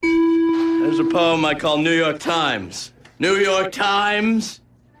There's a poem I call New York Times. New York Times?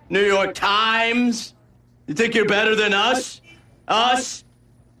 New York Times? You think you're better than us? Us?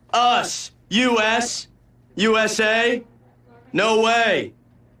 Us. U.S.? USA? No way.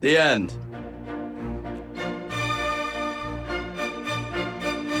 The end.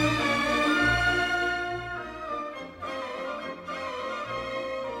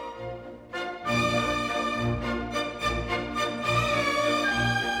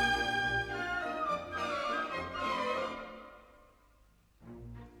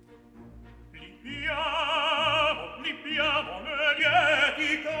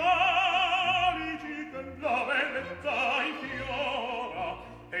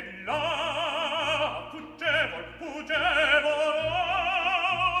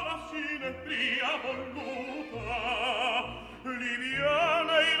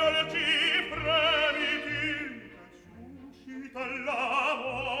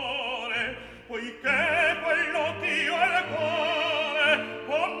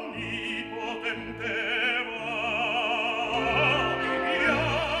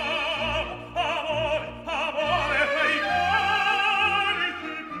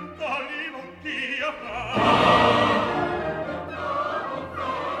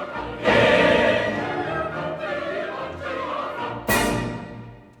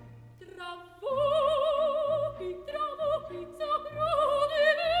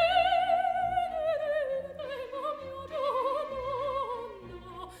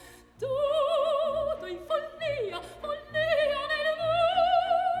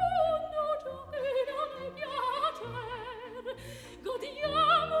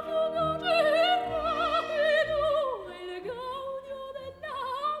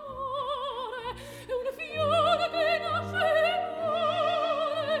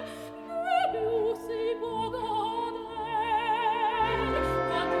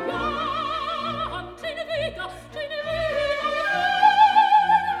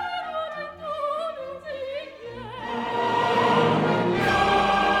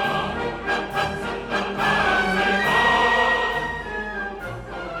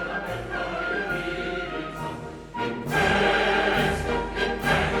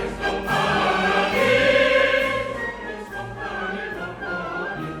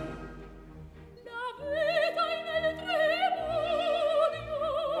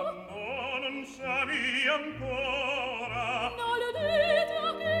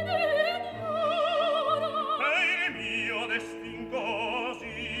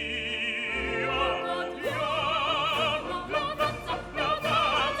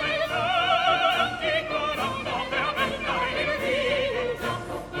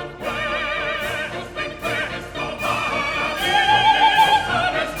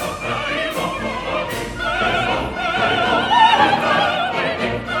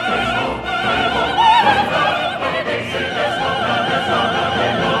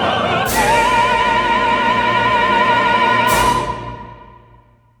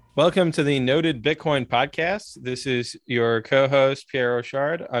 Welcome to the Noted Bitcoin Podcast. This is your co-host, Pierre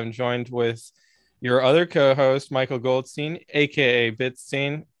Rochard. I'm joined with your other co-host, Michael Goldstein, aka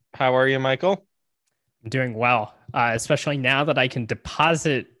Bitstein. How are you, Michael? I'm doing well, especially now that I can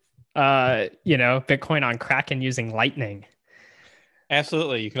deposit, Bitcoin on Kraken using Lightning.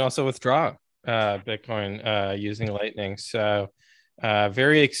 Absolutely. You can also withdraw Bitcoin using Lightning. So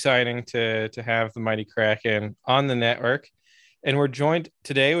very exciting to have the mighty Kraken on the network. And we're joined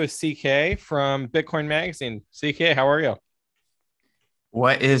today with CK from Bitcoin Magazine. CK, how are you?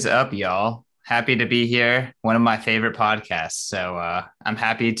 What is up, y'all? Happy to be here. One of my favorite podcasts. So I'm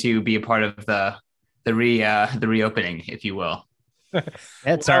happy to be a part of the reopening, if you will.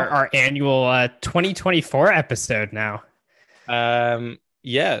 It's our annual 2024 episode now.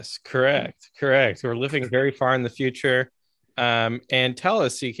 Yes, correct. We're living very far in the future. And tell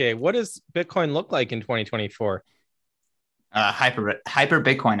us, CK, what does Bitcoin look like in 2024? Hyper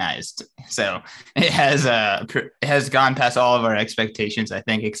Bitcoinized. So it has gone past all of our expectations, I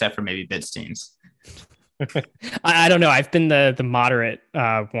think, except for maybe Bitstein's. I don't know. I've been the moderate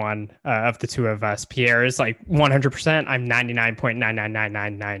one of the two of us. Pierre is like 100%. I'm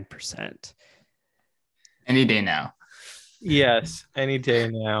 99.99999%. Any day now. Yes, any day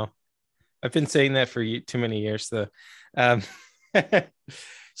now. I've been saying that for too many years, though.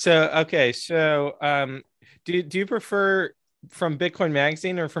 So do you prefer from Bitcoin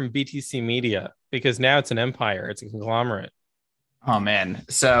Magazine or from BTC Media? Because now it's an empire, it's a conglomerate. Oh man.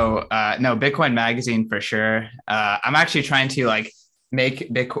 So no, Bitcoin Magazine for sure. I'm actually trying to make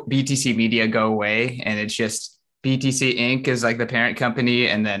BTC Media go away, and it's just BTC Inc. is like the parent company,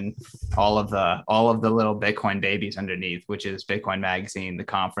 and then all of the little Bitcoin babies underneath, which is Bitcoin Magazine, the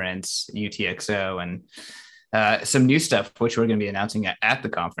conference, UTXO, and some new stuff, which we're going to be announcing at the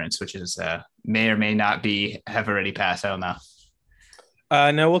conference, which is may or may not have already passed. I don't know.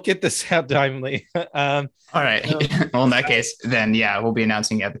 No, we'll get this out timely. All right. Well, in that case, then yeah, we'll be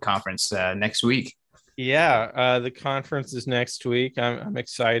announcing at the conference next week. Yeah, the conference is next week. I'm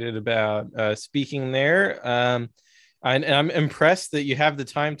excited about speaking there. And I'm impressed that you have the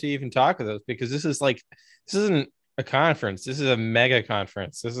time to even talk with us, because this isn't a conference. This is a mega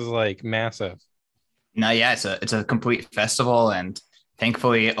conference. This is like massive. No, yeah, it's a complete festival, and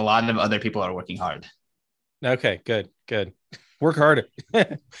thankfully, a lot of other people are working hard. Okay, good. Work harder.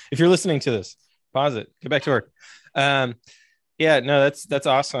 If you're listening to this, pause it. Get back to work. Yeah, no, that's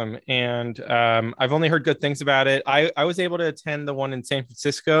awesome. And I've only heard good things about it. I was able to attend the one in San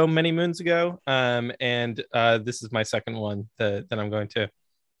Francisco many moons ago. And this is my second one that I'm going to.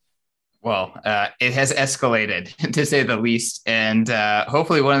 Well, it has escalated to say the least. And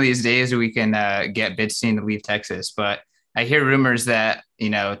hopefully one of these days we can get Bitstein to leave Texas. But I hear rumors that,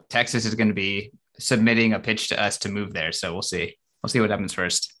 Texas is going to be submitting a pitch to us to move there. So we'll see. We'll see what happens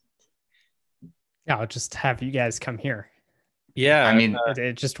first. Yeah, I'll just have you guys come here. Yeah, I mean,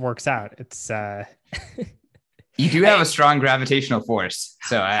 it just works out. It's you do have a strong gravitational force,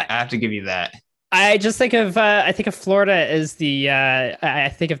 so I have to give you that. I just think of Florida as the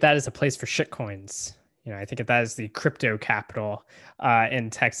I think of that as a place for shitcoins. I think of that as the crypto capital,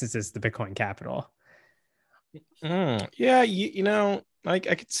 and Texas is the Bitcoin capital. Yeah, I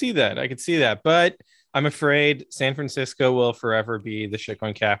could see that. But I'm afraid San Francisco will forever be the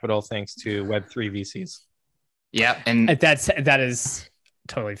shitcoin capital thanks to Web3 VCs. Yeah, and that is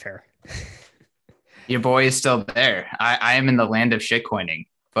totally fair. Your boy is still there. I am in the land of shitcoining,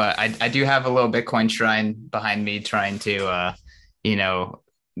 but I do have a little Bitcoin shrine behind me trying to,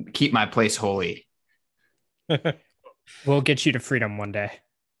 keep my place holy. We'll get you to freedom one day.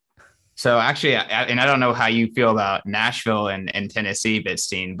 So actually, I don't know how you feel about Nashville and Tennessee,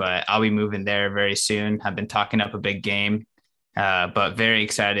 Bitstein, but I'll be moving there very soon. I've been talking up a big game, but very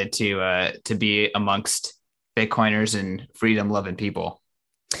excited to be amongst Bitcoiners and freedom-loving people.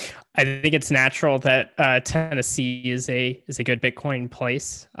 I think it's natural that Tennessee is a good Bitcoin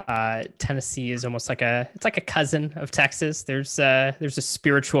place. Tennessee is almost like a cousin of Texas. There's a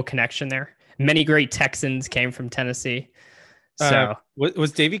spiritual connection there. Many great Texans came from Tennessee. So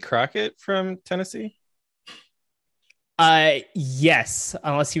was Davy Crockett from Tennessee? Yes,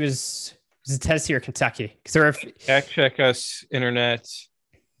 unless he was it Tennessee or Kentucky? Because check us internet.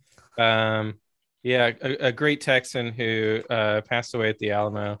 Yeah, a great Texan who passed away at the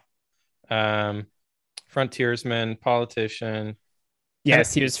Alamo. Frontiersman, politician.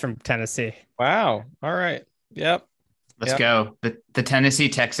 Yes, he was from Tennessee. Wow. All right. Yep. Let's go. The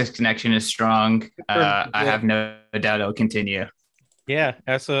Tennessee-Texas connection is strong. I have no doubt it'll continue. Yeah,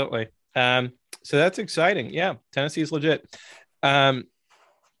 absolutely. So that's exciting. Yeah, Tennessee's legit. But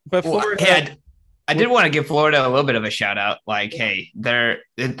Florida, I did want to give Florida a little bit of a shout out. Like, hey, they're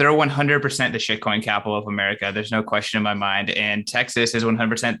 100% the shitcoin capital of America. There's no question in my mind. And Texas is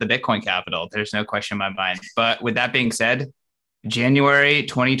 100% the Bitcoin capital. There's no question in my mind. But with that being said, January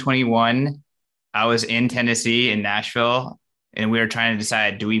 2021, I was in Tennessee in Nashville, and we were trying to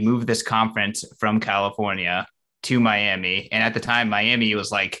decide, do we move this conference from California to Miami? And at the time, Miami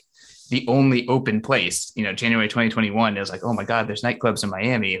was like the only open place. January 2021, it was like, oh my God, there's nightclubs in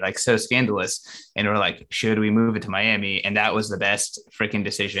Miami, like so scandalous. And we're like, should we move it to Miami? And that was the best freaking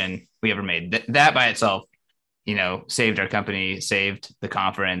decision we ever made. That by itself, saved our company, saved the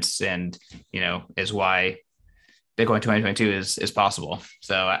conference, and, is why Bitcoin 2022 is possible.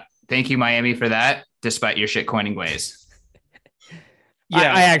 So thank you, Miami, for that, despite your shitcoining ways.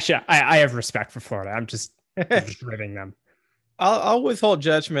 Yeah, I have respect for Florida. I'm just ribbing them. I'll withhold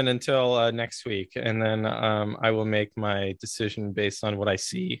judgment until next week, and then I will make my decision based on what I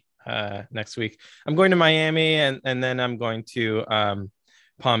see next week. I'm going to Miami, and then I'm going to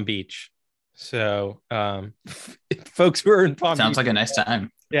Palm Beach. So folks who are in Palm Sounds Beach, like a nice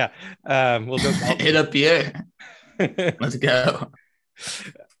time. Yeah, we'll go hit up Pierre. Let's go.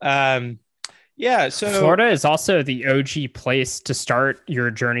 Yeah, so Florida is also the OG place to start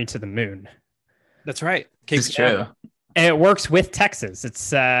your journey to the moon. That's right. It's true. And it works with Texas. It's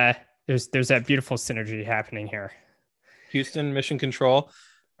there's that beautiful synergy happening here. Houston Mission Control.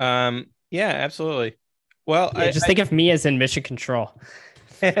 Yeah, absolutely. Well, yeah, just think of me as in Mission Control.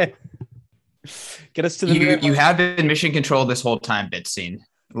 Get us to the moon. You have been Mission Control this whole time, Bitstein.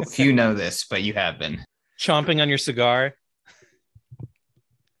 Few know this, but you have been chomping on your cigar.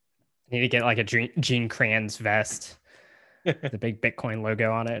 Need to get like a Gene Kranz vest, the big Bitcoin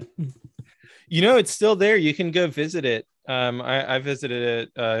logo on it. It's still there. You can go visit it. I visited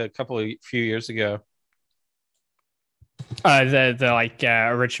it few years ago. The like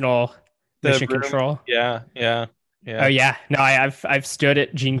original mission room. control. Yeah. Oh yeah. No, I've stood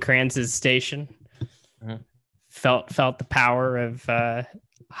at Gene Kranz's station. Mm-hmm. Felt the power of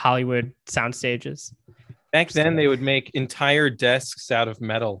Hollywood sound stages. Back then, they would make entire desks out of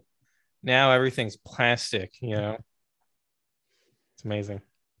metal. Now everything's plastic. It's amazing.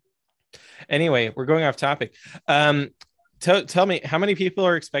 Anyway, we're going off topic. Tell me, how many people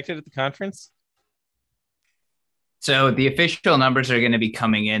are expected at the conference? So the official numbers are going to be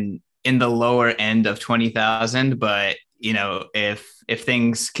coming in the lower end of 20,000. But, if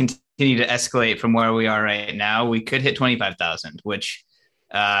things continue to escalate from where we are right now, we could hit 25,000, which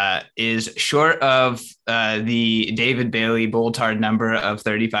is short of the David Bailey Boltard number of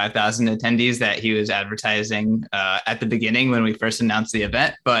 35,000 attendees that he was advertising at the beginning when we first announced the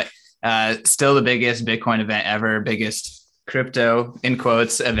event. But still the biggest Bitcoin event ever, biggest crypto in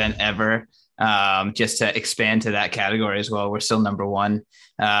quotes event ever. Just to expand to that category as well, we're still number one.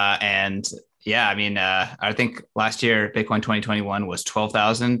 And yeah, I mean, I think last year, Bitcoin 2021 was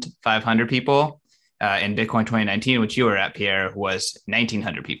 12,500 people. In Bitcoin 2019, which you were at, Pierre, was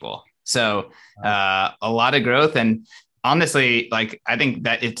 1,900 people. So a lot of growth. And honestly, like, I think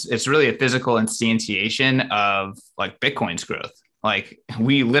that it's really a physical instantiation of like Bitcoin's growth. Like,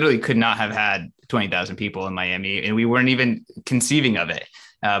 we literally could not have had 20,000 people in Miami, and we weren't even conceiving of it.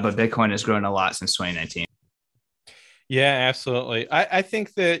 But Bitcoin has grown a lot since 2019. Yeah, absolutely. I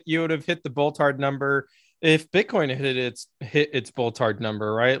think that you would have hit the Boltard number if Bitcoin hit its Boltard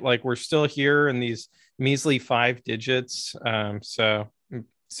number, right? Like, we're still here in these measly 5 digits. So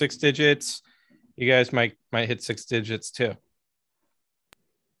 6 digits, you guys might hit 6 digits too.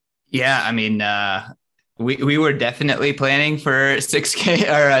 Yeah, I mean, we were definitely planning for 6K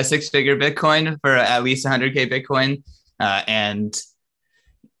or 6-figure Bitcoin for at least 100K Bitcoin, and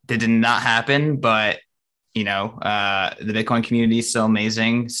that did not happen. But the Bitcoin community is still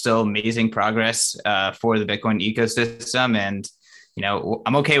amazing progress for the Bitcoin ecosystem. And,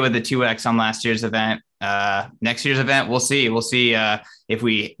 I'm okay with the 2X on last year's event. Next year's event, we'll see. We'll see if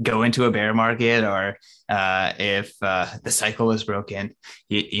we go into a bear market or if the cycle is broken,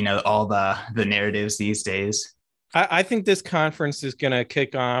 all the narratives these days. I think this conference is going to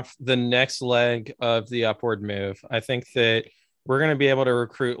kick off the next leg of the upward move. I think that we're going to be able to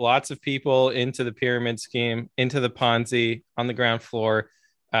recruit lots of people into the pyramid scheme, into the Ponzi on the ground floor.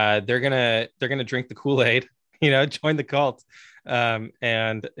 They're going to drink the Kool-Aid, join the cult.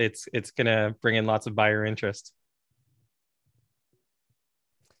 And it's going to bring in lots of buyer interest.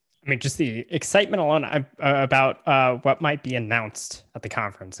 I mean, just the excitement alone about what might be announced at the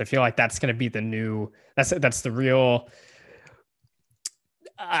conference. I feel like that's going to be that's the real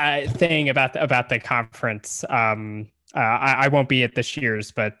thing about the conference. I won't be at this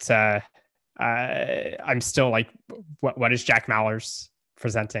year's, but I'm still like, what is Jack Mallers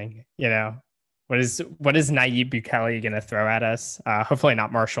presenting? What is Nayib Bukele going to throw at us? Hopefully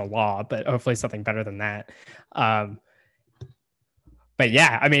not martial law, but hopefully something better than that. But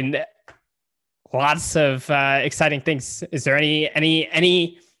yeah, I mean, lots of exciting things. Is there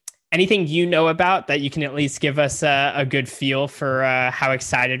anything about that you can at least give us a good feel for how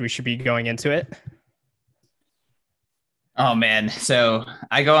excited we should be going into it? Oh man. So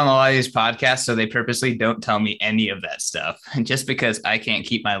I go on a lot of these podcasts, so they purposely don't tell me any of that stuff just because I can't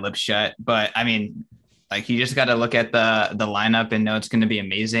keep my lips shut. But I mean, like, you just got to look at the lineup and know it's going to be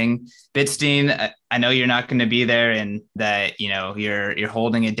amazing. Bitstein, I know you're not going to be there, and that, you're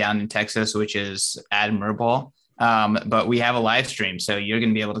holding it down in Texas, which is admirable. But we have a live stream, so you're going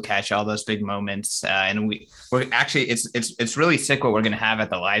to be able to catch all those big moments. And we're actually, it's really sick what we're going to have at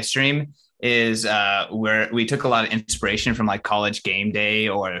the live stream is where we took a lot of inspiration from like College Game Day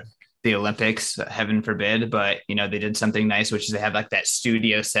or the Olympics, heaven forbid, but they did something nice, which is they have like that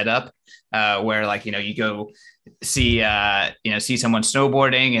studio setup where like, you go see someone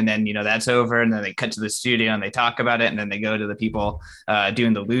snowboarding, and then, that's over, and then they cut to the studio and they talk about it, and then they go to the people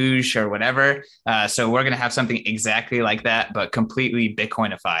doing the luge or whatever. So we're going to have something exactly like that, but completely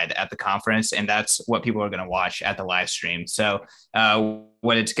Bitcoinified at the conference. And that's what people are going to watch at the live stream. So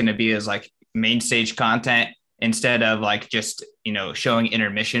what it's going to be is like main stage content, instead of like just, showing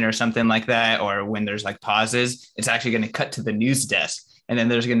intermission or something like that, or when there's like pauses. It's actually going to cut to the news desk. And then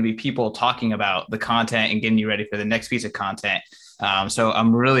there's going to be people talking about the content and getting you ready for the next piece of content. So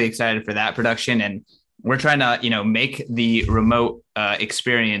I'm really excited for that production. And we're trying to, make the remote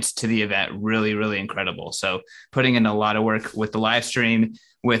experience to the event really, really incredible. So putting in a lot of work with the live stream,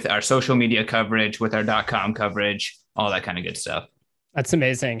 with our social media coverage, with our .com coverage, all that kind of good stuff. That's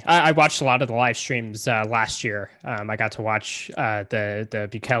amazing. I watched a lot of the live streams last year. I got to watch the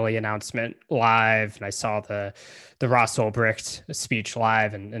Bukele announcement live, and I saw the Ross Ulbricht speech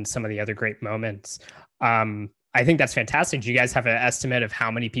live, and some of the other great moments. I think that's fantastic. Do you guys have an estimate of how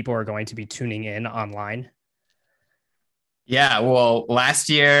many people are going to be tuning in online? Yeah, well, last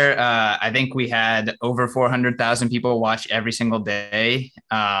year, I think we had over 400,000 people watch every single day,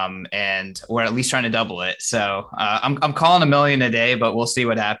 and we're at least trying to double it. So I'm calling 1 million a day, but we'll see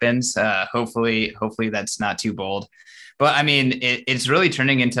what happens. Hopefully that's not too bold. But I mean, it's really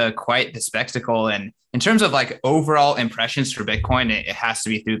turning into quite the spectacle. And in terms of like overall impressions for Bitcoin, it has to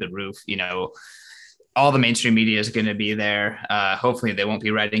be through the roof. All the mainstream media is going to be there. Hopefully they won't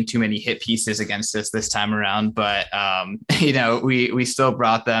be writing too many hit pieces against us this time around, but we still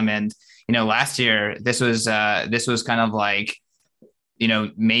brought them. And, last year this was kind of like,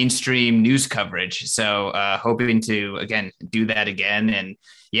 mainstream news coverage. So hoping to, again, do that again. And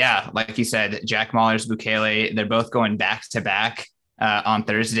yeah, like you said, Jack Mallers, Bukele, they're both going back to back on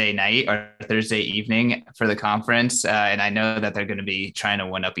Thursday night or Thursday evening for the conference. And I know that they're going to be trying to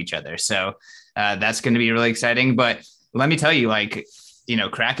one up each other. So that's going to be really exciting. But let me tell you,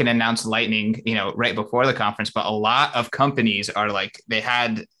 Kraken announced Lightning, right before the conference, but a lot of companies are they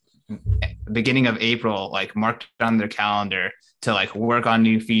had beginning of April, marked on their calendar to work on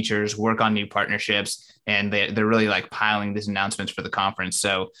new features, work on new partnerships. And they're really piling these announcements for the conference.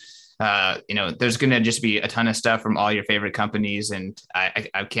 So, there's going to just be a ton of stuff from all your favorite companies. And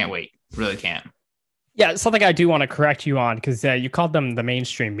I can't wait. Really can't. Yeah, something I do want to correct you on, because you called them the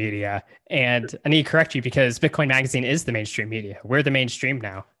mainstream media, and I need to correct you because Bitcoin Magazine is the mainstream media. We're the mainstream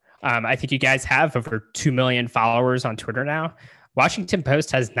now. I think you guys have over 2 million followers on Twitter now. Washington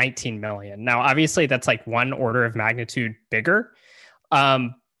Post has 19 million. Now, obviously, that's one order of magnitude bigger,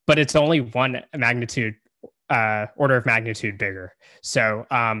 but it's only one order of magnitude bigger. So,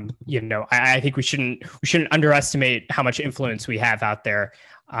 I think we shouldn't underestimate how much influence we have out there.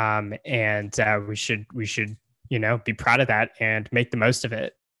 And we should be proud of that and make the most of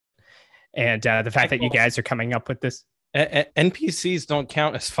it. And the fact that you guys are coming up with this. NPCs don't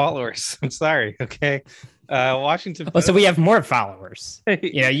count as followers. I'm sorry. Okay. Washington. Well, so we have more followers.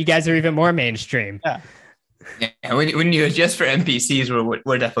 You guys are even more mainstream. Yeah. Yeah. When you adjust for NPCs,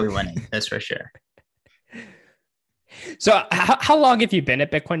 we're definitely winning. That's for sure. So how long have you been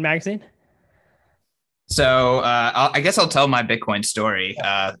at Bitcoin Magazine? So I guess I'll tell my Bitcoin story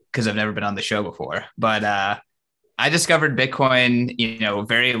because I've never been on the show before. But I discovered Bitcoin,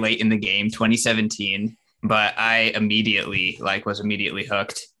 very late in the game, 2017. But I immediately was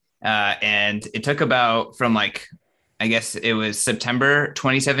hooked. And it took about from I guess it was September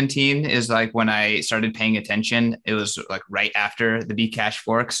 2017 is when I started paying attention. It was right after the Bcash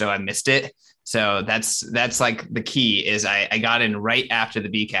fork, so I missed it. So that's the key is I got in right after the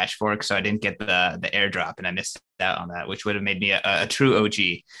Bcash fork, so I didn't get the airdrop, and I missed out on that, which would have made me a true OG.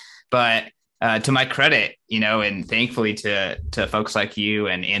 But to my credit, and thankfully to folks like you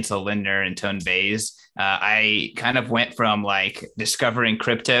and Ansel Lindner and Tone Bays, I kind of went from discovering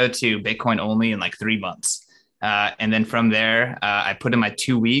crypto to Bitcoin only in 3 months. And then from there, I put in my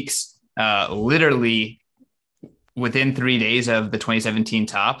 2 weeks, literally within 3 days of the 2017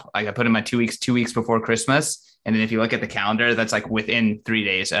 top. I put in my 2 weeks before Christmas. And then if you look at the calendar, that's within 3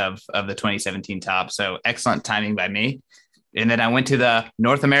 days of the 2017 top. So excellent timing by me. And then I went to the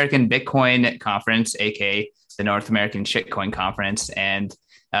North American Bitcoin Conference, aka the North American Shitcoin Conference, and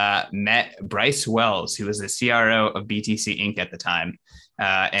met Bryce Wells, who was the CRO of BTC Inc. at the time,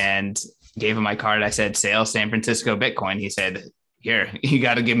 and gave him my card. I said, "Sales San Francisco Bitcoin." He said, "Here, you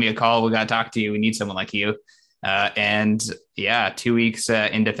got to give me a call. We got to talk to you. We need someone like you." And yeah, 2 weeks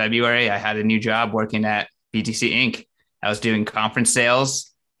into February, I had a new job working at BTC Inc. I was doing conference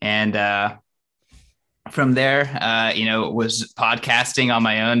sales, and from there, was podcasting on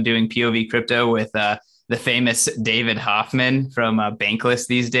my own, doing POV crypto with the famous David Hoffman from Bankless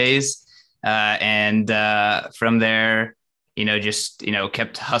these days. And from there, just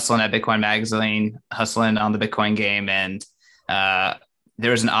kept hustling at Bitcoin Magazine, hustling on the Bitcoin game. And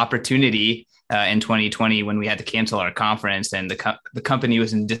there was an opportunity in 2020 when we had to cancel our conference, and the company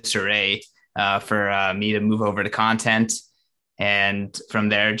was in disarray for me to move over to content. And from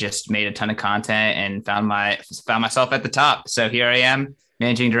there, just made a ton of content and found myself at the top. So here I am,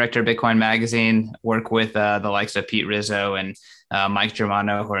 managing director of Bitcoin Magazine, work with the likes of Pete Rizzo and Mike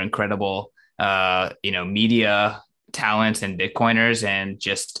Germano, who are incredible, media talents and Bitcoiners, and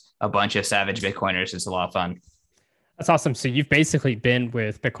just a bunch of savage Bitcoiners. It's a lot of fun. That's awesome. So you've basically been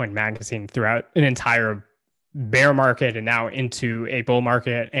with Bitcoin Magazine throughout an entire bear market and now into a bull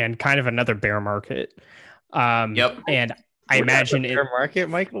market and kind of another bear market. Yep. And I imagine bear market,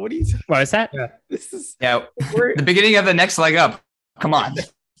 Michael. What are you talking? What is that? Yeah, this is the beginning of the next leg up. Come on.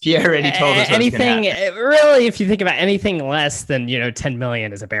 Pierre already told us anything really, if you think about anything less than 10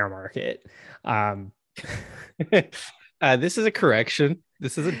 million is a bear market. This is a correction.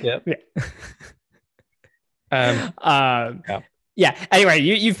 This is a dip. Yeah. Anyway,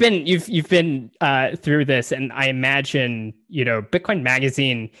 you've been through this, and I imagine Bitcoin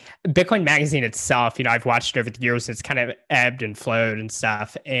Magazine itself. I've watched it over the years. It's kind of ebbed and flowed and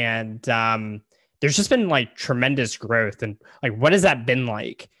stuff, and there's just been like tremendous growth. And like, what has that been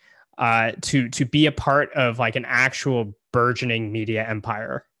like to be a part of like an actual burgeoning media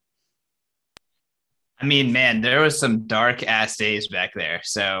empire? I mean, man, there was some dark ass days back there.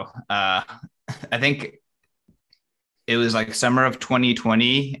 So I think it was like summer of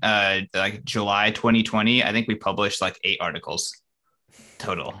 2020, like July 2020. I think we published like 8 articles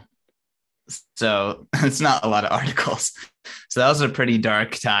total. So it's not a lot of articles. So that was a pretty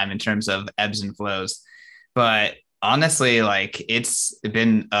dark time in terms of ebbs and flows. But honestly, like it's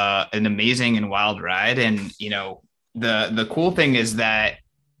been an amazing and wild ride. And, the cool thing is that,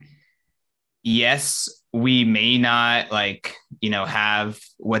 yes, we may not have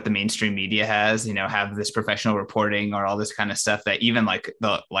what the mainstream media has, have this professional reporting or all this kind of stuff that even like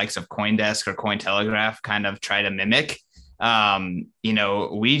the likes of CoinDesk or Cointelegraph kind of try to mimic.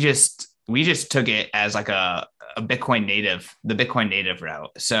 We just took it as like a Bitcoin native, the Bitcoin native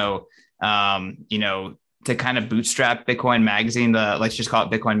route. So, to kind of bootstrap Bitcoin Magazine, let's just call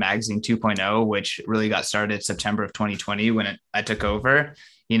it Bitcoin Magazine 2.0, which really got started September of 2020 when I took over.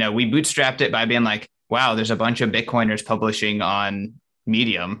 We bootstrapped it by being like, wow, there's a bunch of Bitcoiners publishing on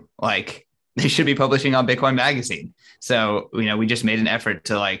Medium. Like they should be publishing on Bitcoin Magazine. So, we just made an effort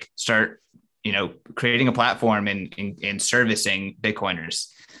to like start, creating a platform and servicing Bitcoiners.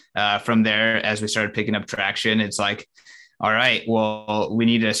 From there, as we started picking up traction, it's like, all right, well, we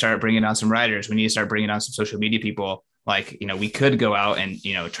need to start bringing on some writers. We need to start bringing on some social media people. Like, we could go out and,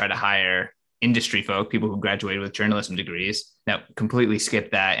 try to hire industry folk, people who graduated with journalism degrees. Now, completely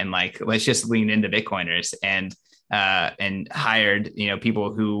skipped that. And like, let's just lean into Bitcoiners and hired,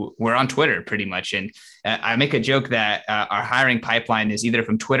 people who were on Twitter pretty much. And I make a joke that our hiring pipeline is either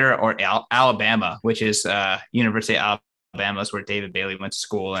from Twitter or Alabama, which is University of Alabama, is where David Bailey went to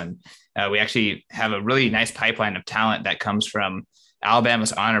school. And we actually have a really nice pipeline of talent that comes from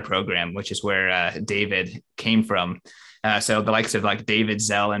Alabama's honor program, which is where David came from. So the likes of like David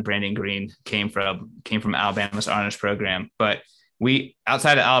Zell and Brandon Green came from Alabama's honors program. But we,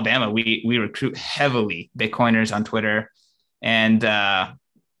 outside of Alabama, we recruit heavily Bitcoiners on Twitter. And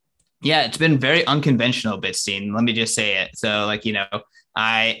it's been very unconventional, Bitstein. Let me just say it. So like,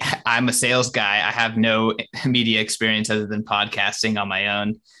 I'm a sales guy. I have no media experience other than podcasting on my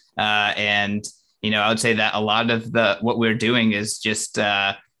own. And I would say that a lot of what we're doing is just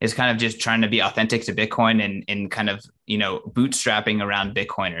is kind of just trying to be authentic to Bitcoin and kind of, bootstrapping around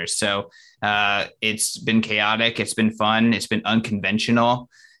Bitcoiners. So it's been chaotic. It's been fun. It's been unconventional.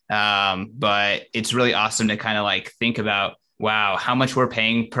 But it's really awesome to kind of like think about, wow, how much we're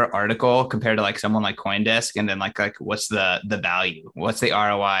paying per article compared to like someone like CoinDesk. And then like what's the value? What's the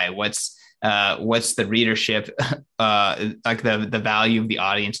ROI? What's the readership, like the value of the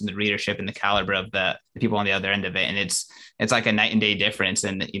audience and the readership and the caliber of the people on the other end of it. And it's like a night and day difference.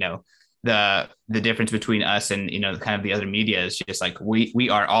 And, the difference between us and, kind of the other media is just like, we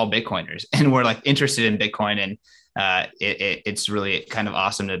are all Bitcoiners and we're like interested in Bitcoin. And it's really kind of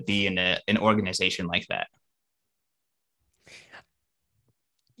awesome to be in an organization like that.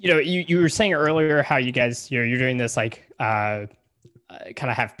 You were saying earlier how you guys, you're doing this like, kind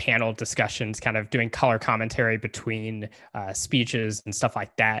of have panel discussions, kind of doing color commentary between speeches and stuff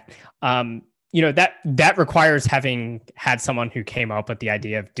like that. That requires having had someone who came up with the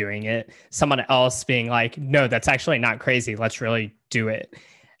idea of doing it, someone else being like, no, that's actually not crazy. Let's really do it.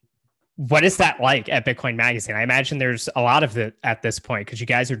 What is that like at Bitcoin Magazine? I imagine there's a lot of it at this point because you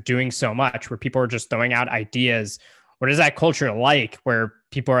guys are doing so much where people are just throwing out ideas. What is that culture like where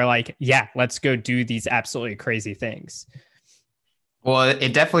people are like, yeah, let's go do these absolutely crazy things? Well,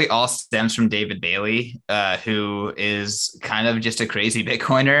 it definitely all stems from David Bailey, who is kind of just a crazy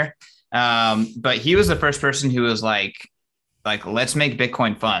Bitcoiner. But he was the first person who was like, let's make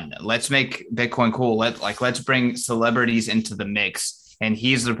Bitcoin fun. Let's make Bitcoin cool. Let's bring celebrities into the mix. And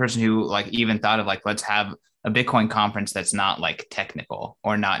he's the person who like even thought of like, let's have a Bitcoin conference that's not like technical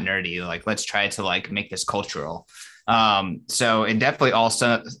or not nerdy. Like, let's try to like make this cultural. So it definitely all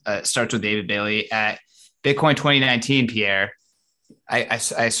starts with David Bailey at Bitcoin 2019, Pierre. I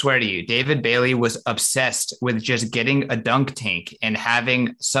swear to you, David Bailey was obsessed with just getting a dunk tank and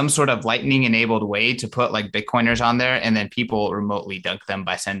having some sort of lightning enabled way to put like Bitcoiners on there, and then people remotely dunk them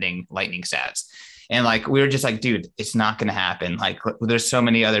by sending lightning sats. And like, we were just like, dude, it's not going to happen. Like, there's so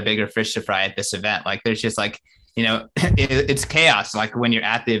many other bigger fish to fry at this event. Like, there's just like, it's chaos. Like when you're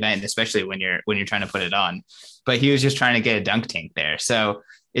at the event, especially when you're trying to put it on. But he was just trying to get a dunk tank there. So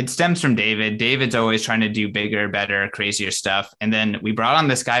it stems from David. David's always trying to do bigger, better, crazier stuff. And then we brought on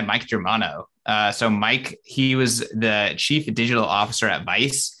this guy, Mike Germano. So Mike, he was the chief digital officer at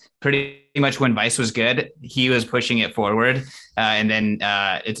Vice. Pretty much when Vice was good, he was pushing it forward. And then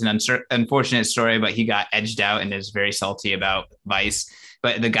it's an unfortunate story, but he got edged out and is very salty about Vice.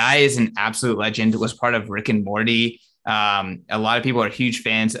 But the guy is an absolute legend, was part of Rick and Morty. A lot of people are huge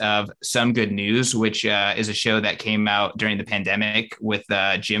fans of Some Good News, which is a show that came out during the pandemic with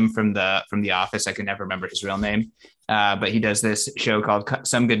Jim from the Office. I can never remember his real name, but he does this show called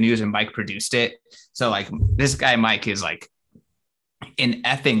Some Good News, and Mike produced it. So like this guy Mike is like an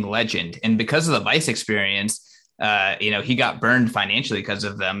effing legend, and because of the Vice experience, he got burned financially because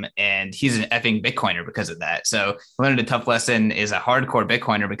of them, and he's an effing Bitcoiner because of that. So learned a tough lesson, is a hardcore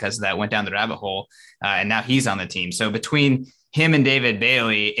Bitcoiner because of that, went down the rabbit hole, and now he's on the team. So between him and David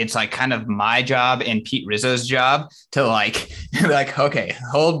Bailey, it's like kind of my job and Pete Rizzo's job to like okay,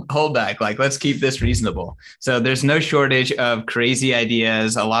 hold back, like let's keep this reasonable. So there's no shortage of crazy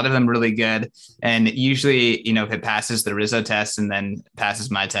ideas, a lot of them really good, and usually if it passes the Rizzo test and then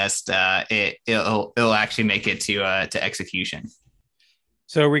passes my test, it'll actually make it to execution.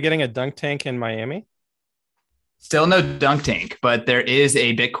 So are we getting a dunk tank in Miami? Still no dunk tank, but there is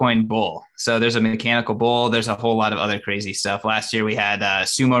a Bitcoin bull. So there's a mechanical bull. There's a whole lot of other crazy stuff. Last year we had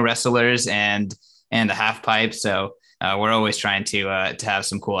sumo wrestlers and a half pipe. So we're always trying to have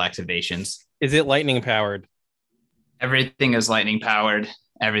some cool activations. Is it lightning powered? Everything is lightning powered.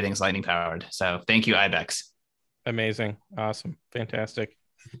 Everything's lightning powered. So thank you, Ibex. Amazing. Awesome. Fantastic.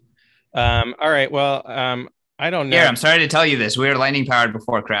 All right. Well, I don't know. Yeah, I'm sorry to tell you this. We were lightning powered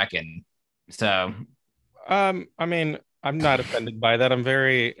before Kraken. So I mean, I'm not offended by that. I'm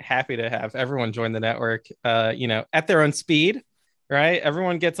very happy to have everyone join the network, at their own speed, right?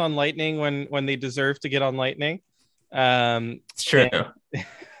 Everyone gets on Lightning when they deserve to get on Lightning. It's true.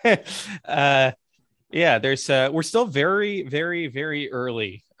 We're still very, very, very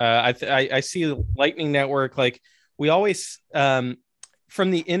early. I see Lightning Network, like we always, from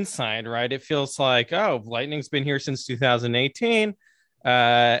the inside, right? It feels like, oh, Lightning's been here since 2018.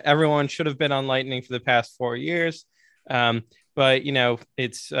 Everyone should have been on Lightning for the past 4 years. But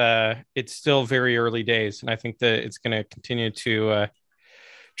it's still very early days, and I think that it's going to continue to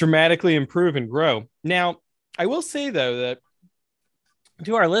dramatically improve and grow. Now, I will say though that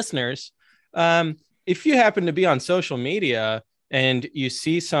to our listeners, if you happen to be on social media and you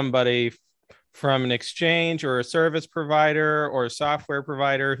see somebody from an exchange or a service provider or a software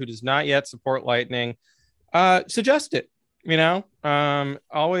provider who does not yet support Lightning, suggest it.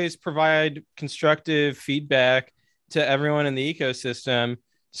 Always provide constructive feedback to everyone in the ecosystem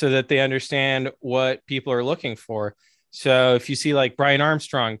so that they understand what people are looking for. So if you see like Brian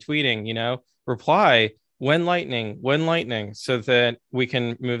Armstrong tweeting, reply when lightning, so that we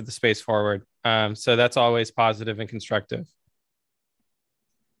can move the space forward. So that's always positive and constructive.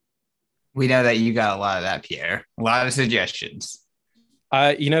 We know that you got a lot of that, Pierre. A lot of suggestions.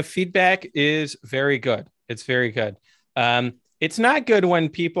 Feedback is very good. It's very good. It's not good when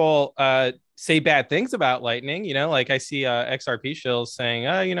people say bad things about Lightning, like I see XRP shills saying,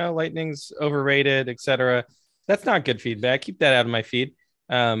 Lightning's overrated, etc. That's not good feedback. Keep that out of my feed.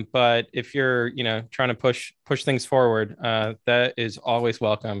 But if you're, trying to push things forward, that is always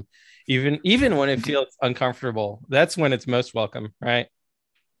welcome. Even when it feels uncomfortable, that's when it's most welcome, right?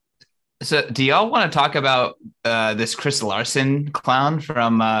 So do y'all want to talk about this Chris Larson clown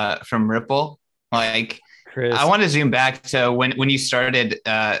from Ripple? Like, Chris. I want to zoom back to when you started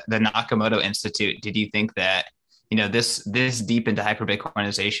the Nakamoto Institute. Did you think that, this deep into hyper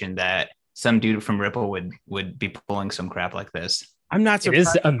Bitcoinization, that some dude from Ripple would be pulling some crap like this? I'm not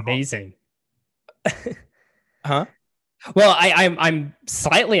surprised. It is amazing. Huh? Well, I'm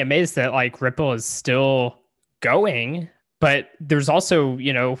slightly amazed that like Ripple is still going, but there's also,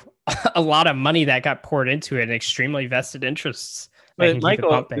 a lot of money that got poured into it and extremely vested interests. But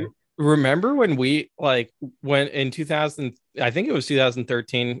Michael, remember when we went in 2000, I think it was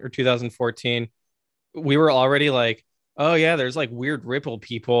 2013 or 2014, we were already like, oh yeah, there's like weird Ripple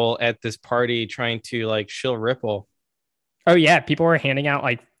people at this party trying to like shill Ripple. Oh yeah, people were handing out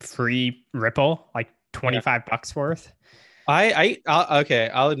like free Ripple, like $25 worth.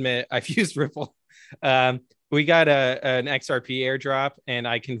 I'll admit I've used Ripple. We got an XRP airdrop and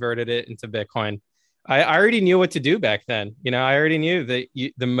I converted it into Bitcoin. I already knew what to do back then. I already knew that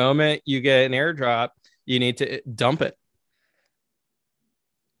the moment you get an airdrop, you need to dump it.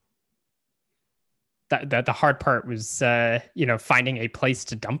 The hard part was, finding a place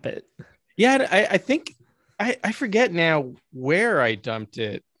to dump it. Yeah, I think I forget now where I dumped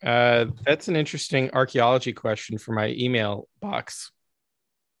it. That's an interesting archaeology question for my email box.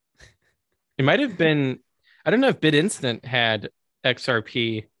 It might have been, I don't know if BitInstant had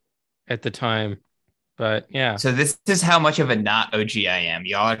XRP at the time, but yeah. So this is how much of a not OG I am.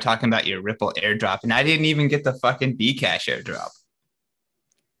 Y'all are talking about your Ripple airdrop, and I didn't even get the fucking Bcash airdrop.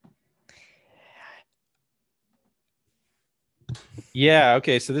 Yeah.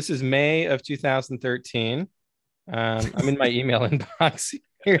 Okay. So this is May of 2013. I'm in my email inbox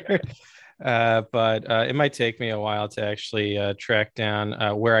here, but it might take me a while to actually track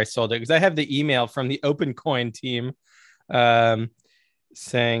down where I sold it, because I have the email from the OpenCoin team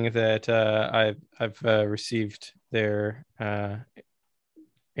saying that I've received their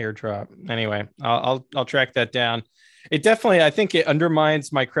airdrop. Anyway, I'll track that down. It definitely, I think it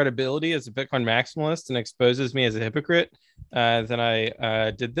undermines my credibility as a Bitcoin maximalist and exposes me as a hypocrite that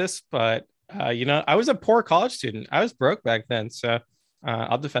I did this. But I was a poor college student. I was broke back then, so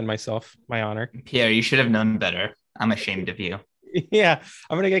I'll defend myself, my honor. Pierre, you should have known better. I'm ashamed of you. Yeah,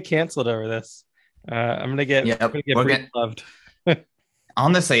 I'm gonna get canceled over this. I'm gonna get loved.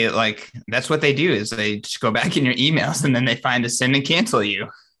 Honestly, like that's what they do, is they just go back in your emails and then they find a sin and cancel you.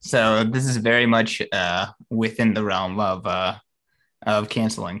 So this is very much within the realm of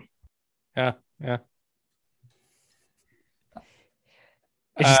canceling. Yeah. It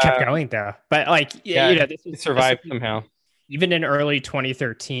just kept going though. But this survived somehow. Even in early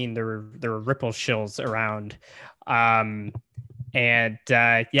 2013, there were Ripple shills around. I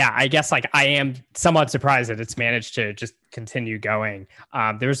guess like I am somewhat surprised that it's managed to just continue going.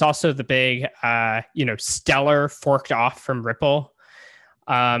 There's also the big, Stellar forked off from Ripple.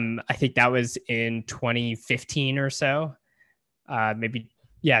 I think that was in 2015 or so,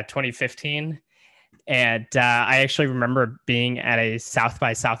 2015. And I actually remember being at a South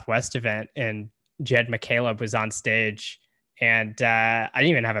by Southwest event, and Jed McCaleb was on stage, and I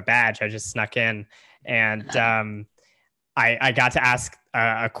didn't even have a badge. I just snuck in, and I got to ask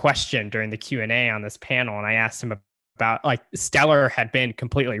a question during the Q&A on this panel, and I asked him about, like, Stellar had been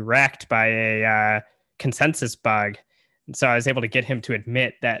completely wrecked by a consensus bug. And so I was able to get him to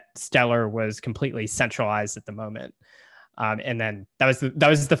admit that Stellar was completely centralized at the moment. And then that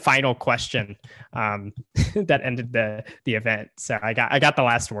was the final question that ended the event. So I got the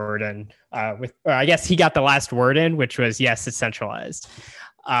last word in I guess he got the last word in, which was, yes, it's centralized.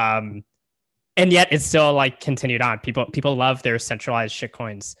 And yet it's still like continued on. People love their centralized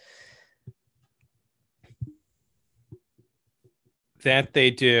shitcoins. That they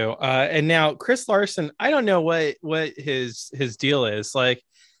do. And now Chris Larson, I don't know what his deal is, like,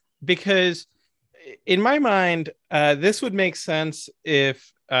 because in my mind, this would make sense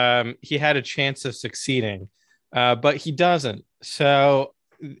if he had a chance of succeeding, but he doesn't. So,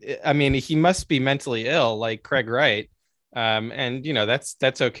 I mean, he must be mentally ill, like Craig Wright. And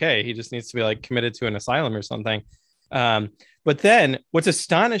that's okay. He just needs to be like committed to an asylum or something. But then what's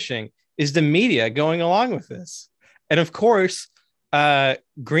astonishing is the media going along with this. And of course,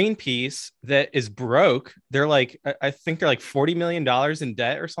 Greenpeace, that is broke. They're like, I think they're like $40 million in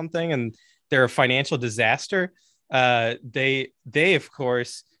debt or something, and they're a financial disaster. They of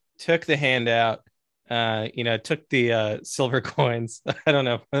course took the handout, took the silver coins. I don't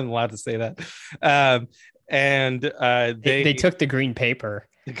know if I'm allowed to say that. And they took the green paper.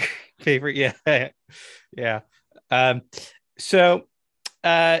 Paper, yeah.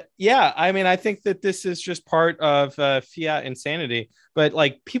 I mean, I think that this is just part of fiat insanity. But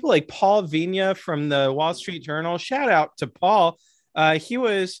like people like Paul Vigna from the Wall Street Journal, shout out to Paul. He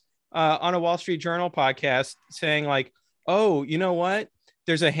was on a Wall Street Journal podcast saying like, oh, you know what?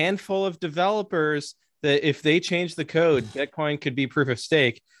 There's a handful of developers that if they change the code, Bitcoin could be proof of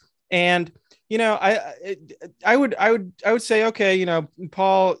stake. And I would say, okay,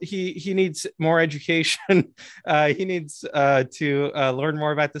 Paul, he needs more education. He needs to learn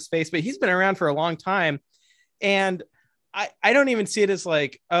more about the space, but he's been around for a long time. And I don't even see it as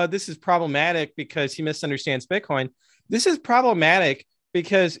like, oh, this is problematic because he misunderstands Bitcoin. This is problematic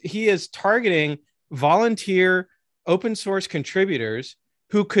because he is targeting volunteer open source contributors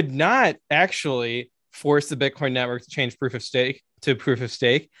who could not actually force the Bitcoin network to change proof of stake to proof of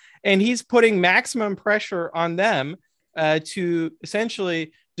stake. And he's putting maximum pressure on them to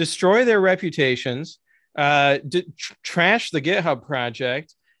essentially destroy their reputations, trash the GitHub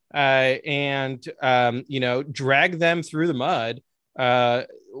project, and drag them through the mud.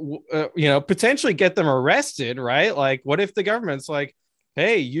 Potentially get them arrested, right? Like, what if the government's like,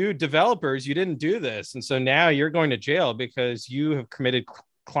 hey, you developers, you didn't do this, and so now you're going to jail because you have committed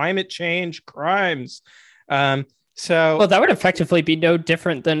climate change crimes. Well, that would effectively be no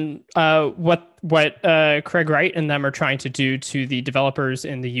different than what Craig Wright and them are trying to do to the developers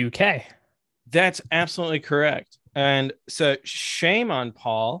in the UK. That's absolutely correct. And so shame on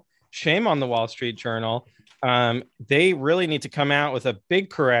Paul, shame on the Wall Street Journal. They really need to come out with a big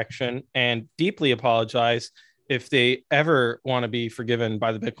correction and deeply apologize if they ever want to be forgiven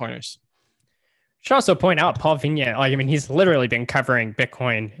by the Bitcoiners. Should also point out Paul Vigna, he's literally been covering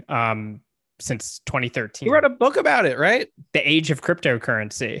Bitcoin since 2013. He wrote a book about it, right? The Age of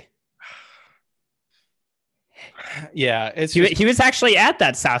Cryptocurrency. Yeah, he was actually at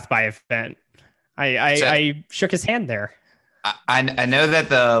that South by event. I shook his hand there. I know that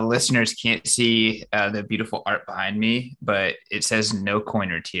the listeners can't see the beautiful art behind me, but it says "No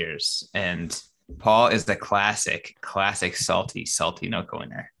Coiner Tears," and Paul is the classic salty no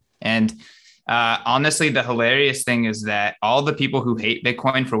coiner. And honestly, the hilarious thing is that all the people who hate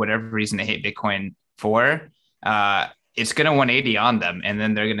Bitcoin for whatever reason they hate Bitcoin for, it's going to 180 on them, and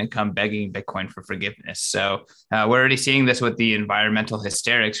then they're going to come begging Bitcoin for forgiveness. So we're already seeing this with the environmental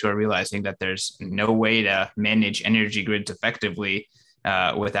hysterics who are realizing that there's no way to manage energy grids effectively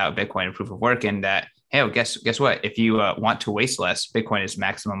without Bitcoin and proof of work. And that, hey, guess what? If you want to waste less, Bitcoin is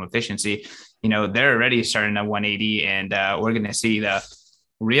maximum efficiency. They're already starting a 180, and we're going to see the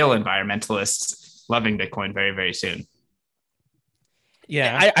real environmentalists loving Bitcoin very, very soon.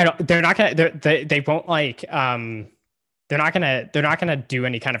 Yeah, I don't. They're not gonna. They won't like. They're not gonna do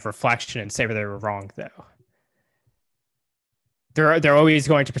any kind of reflection and say whether they were wrong, though. They're always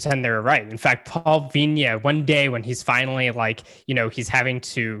going to pretend they were right. In fact, Paul Vigna, one day when he's finally he's having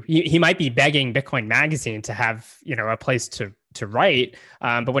to, he might be begging Bitcoin Magazine to have a place to write.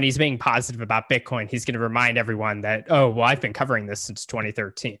 But when he's being positive about Bitcoin, he's going to remind everyone that, oh, well, I've been covering this since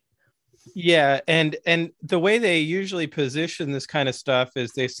 2013. Yeah, and the way they usually position this kind of stuff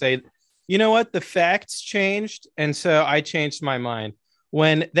is they say, you know what, the facts changed, and so I changed my mind.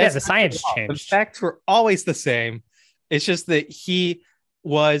 When that's the science changed. The facts were always the same. It's just that he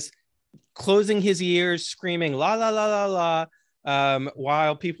was closing his ears, screaming la la la la la,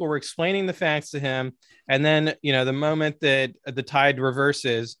 while people were explaining the facts to him. And then, the moment that the tide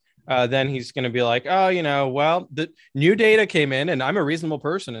reverses, then he's going to be like, oh, well, the new data came in, and I'm a reasonable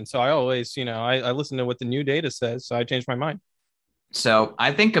person, and so I always, I listen to what the new data says, so I changed my mind. So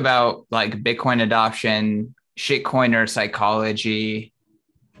I think about Bitcoin adoption, shitcoiner psychology,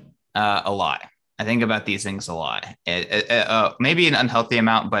 a lot. I think about these things a lot. Maybe an unhealthy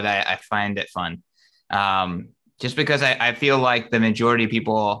amount, but I find it fun. Just because I feel like the majority of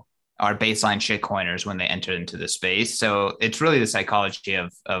people are baseline shitcoiners when they enter into the space. So it's really the psychology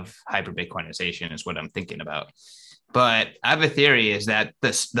of hyper Bitcoinization is what I'm thinking about. But I have a theory is that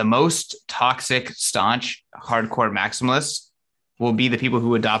the most toxic, staunch, hardcore maximalists will be the people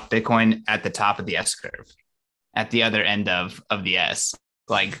who adopt Bitcoin at the top of the S curve, at the other end of the S.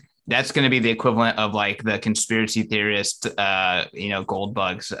 That's going to be the equivalent of the conspiracy theorist, gold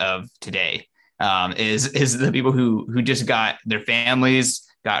bugs of today. Is the people who just got their families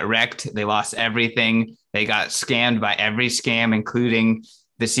got wrecked, they lost everything, they got scammed by every scam, including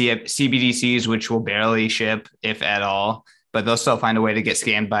the CBDCs, which will barely ship, if at all, but they'll still find a way to get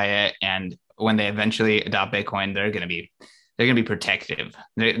scammed by it. And when they eventually adopt Bitcoin, they're going to be protective.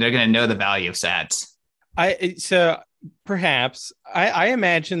 They're going to know the value of sats. Perhaps I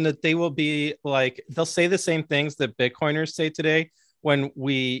imagine that they will be they'll say the same things that Bitcoiners say today when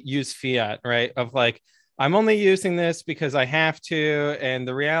we use fiat, right? Of I'm only using this because I have to. And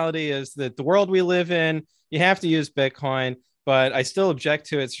the reality is that the world we live in, you have to use Bitcoin, but I still object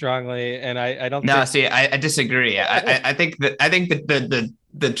to it strongly. And I don't I disagree. I think that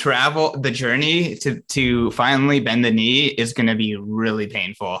the journey to finally bend the knee is going to be really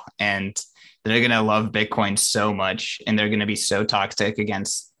painful, and they're going to love Bitcoin so much, and they're going to be so toxic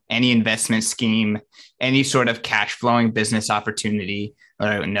against any investment scheme, any sort of cash flowing business opportunity.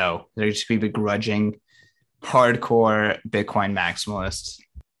 No, they're just be begrudging, hardcore Bitcoin maximalists.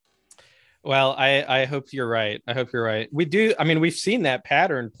 Well, I hope you're right. We've seen that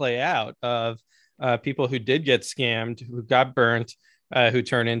pattern play out of people who did get scammed, who got burnt, who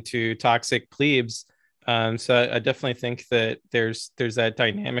turn into toxic plebes. So I definitely think that there's that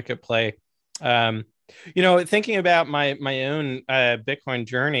dynamic at play. Thinking about my own Bitcoin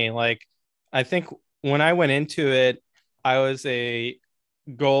journey, I think when I went into it, I was a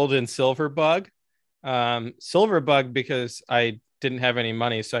gold and silver bug. Silverbug because I didn't have any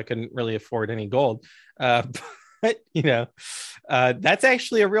money, so I couldn't really afford any gold. But that's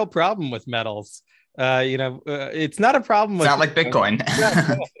actually a real problem with metals. It's not a problem It's with not like Bitcoin.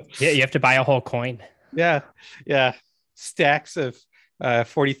 Yeah, you have to buy a whole coin. Yeah, stacks of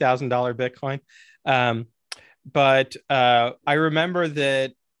 $40,000 Bitcoin. But I remember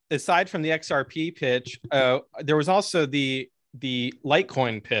that aside from the XRP pitch, there was also the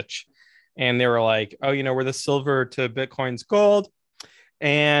Litecoin pitch, and they were like, "Oh, we're the silver to Bitcoin's gold."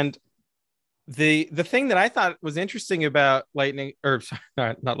 And the thing that I thought was interesting about Lightning, or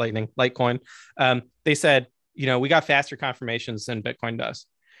sorry, not Lightning, Litecoin, they said, we got faster confirmations than Bitcoin does.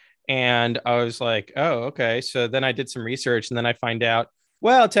 And I was like, oh, okay. So then I did some research, and then I find out,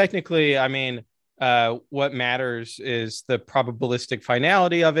 well, technically, I mean, what matters is the probabilistic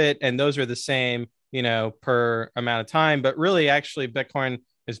finality of it. And those are the same, per amount of time. But really, actually, Bitcoin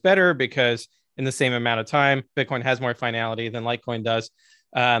is better because in the same amount of time, Bitcoin has more finality than Litecoin does.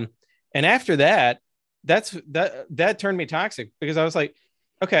 And after that, that turned me toxic, because I was like,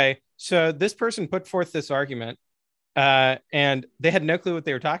 okay, so this person put forth this argument, and they had no clue what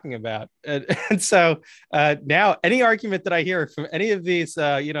they were talking about. And so now any argument that I hear from any of these,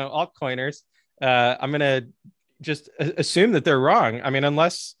 altcoiners, I'm going to just assume that they're wrong. I mean,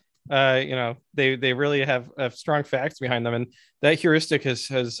 unless, they really have strong facts behind them. And that heuristic has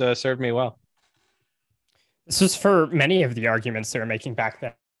served me well. This was for many of the arguments they were making back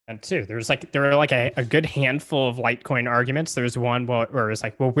then too. There were like a good handful of Litecoin arguments. There's one where it's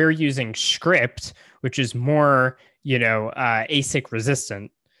like, well, we're using Scrypt, which is more, ASIC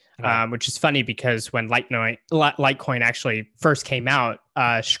resistant, which is funny because when Litecoin actually first came out,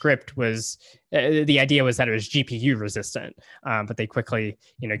 Scrypt was the idea was that it was GPU resistant, but they quickly,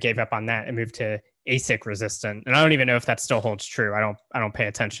 gave up on that and moved to ASIC resistant. And I don't even know if that still holds true. I don't pay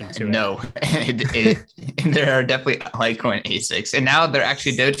attention to it. No, there are definitely Litecoin ASICs, and now they're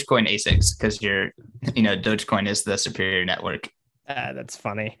actually Dogecoin ASICs because Dogecoin is the superior network. That's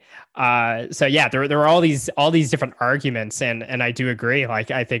funny. So yeah, there were all these different arguments, and I do agree.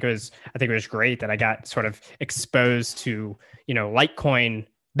 Like I think it was great that I got sort of exposed to Litecoin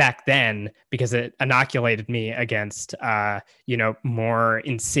back then, because it inoculated me against more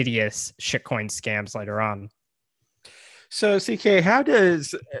insidious shitcoin scams later on. So CK, how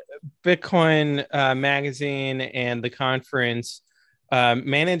does Bitcoin Magazine and the conference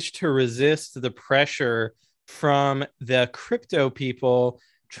manage to resist the pressure from the crypto people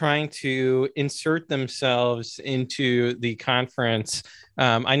trying to insert themselves into the conference?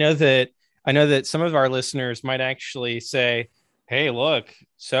 I know that some of our listeners might actually say, hey, look,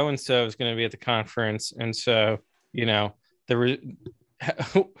 so-and-so is going to be at the conference. And so,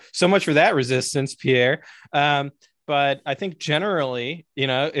 so much for that resistance, Pierre. But I think generally,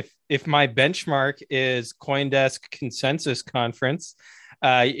 if my benchmark is CoinDesk Consensus Conference,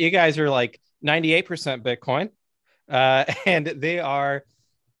 you guys are like 98% Bitcoin, and they are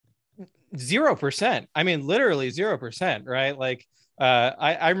 0%. I mean, literally 0%, right? Like,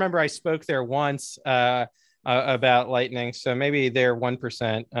 I remember I spoke there once about Lightning, so maybe they're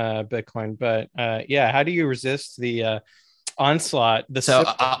 1% Bitcoin. But how do you resist the onslaught?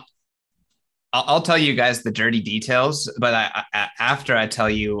 I'll tell you guys the dirty details, but after I tell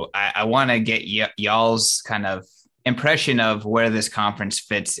you, I want to get y'all's kind of impression of where this conference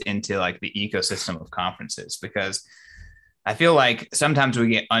fits into like the ecosystem of conferences, because I feel like sometimes we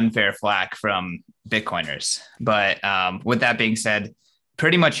get unfair flack from Bitcoiners. But with that being said,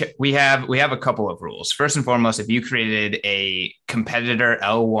 pretty much we have a couple of rules. First and foremost, if you created a competitor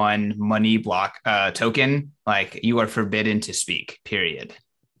L1 money block token, like you are forbidden to speak, period.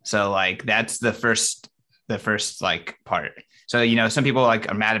 So like that's the first like part. So, some people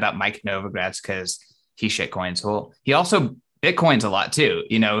like are mad about Mike Novogratz because he shitcoins. Well, he also Bitcoins a lot too.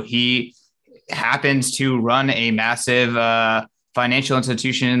 He happens to run a massive financial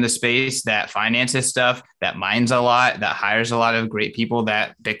institution in the space that finances stuff, that mines a lot, that hires a lot of great people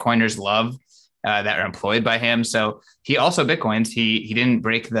that Bitcoiners love, that are employed by him. So he also Bitcoins. He didn't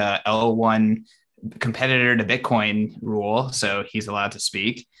break the L1 competitor to Bitcoin rule, so he's allowed to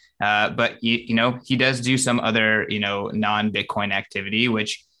speak. But he does do some other non-Bitcoin activity,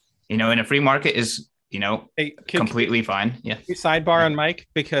 which in a free market is completely fine. Yeah. Sidebar on Mike,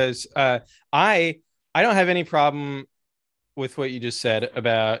 because I don't have any problem with what you just said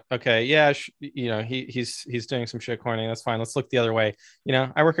about, okay, yeah, he's doing some shit coining. That's fine. Let's look the other way.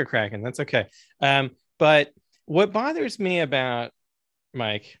 I work at Kraken. That's okay. But what bothers me about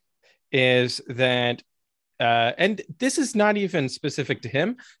Mike is that, and this is not even specific to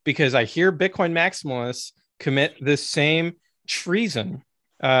him, because I hear Bitcoin maximalists commit the same treason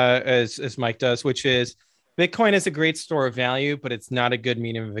as Mike does, which is Bitcoin is a great store of value, but it's not a good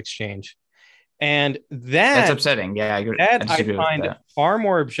medium of exchange. And That's upsetting. Yeah, I agree. That I disagree with find that. far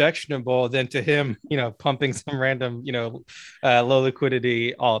more objectionable than to him, pumping some random, low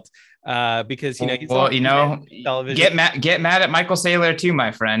liquidity alt. Because he's Well, on television. get mad at Michael Saylor too,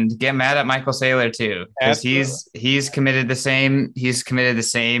 my friend. Get mad at Michael Saylor too, because he's committed the same. He's committed the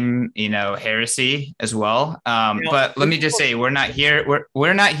same, heresy as well. But let me just say, we're not here.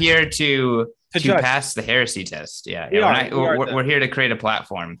 We're not here to pass the heresy test. Yeah, we're here to create a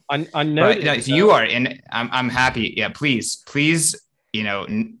platform. But you are, and I'm happy. Yeah, please,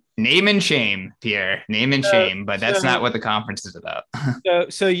 name and shame, Pierre. Name and shame, but that's not what the conference is about.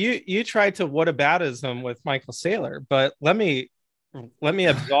 so you tried to whataboutism with Michael Saylor, but let me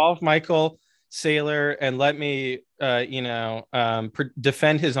absolve Michael Saylor and let me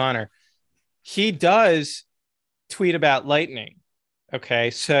defend his honor. He does tweet about Lightning.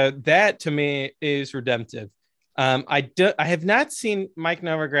 Okay, so that to me is redemptive. I have not seen Mike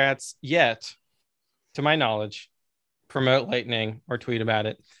Novogratz yet, to my knowledge, promote Lightning or tweet about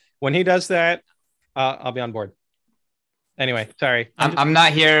it. When he does that, I'll be on board. Anyway, sorry. I'm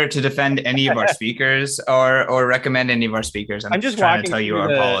not here to defend any of our speakers or recommend any of our speakers. I'm just trying to tell you our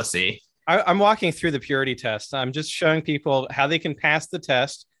policy. I'm walking through the purity test. I'm just showing people how they can pass the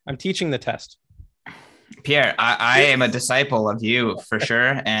test. I'm teaching the test. Pierre, I am a disciple of you for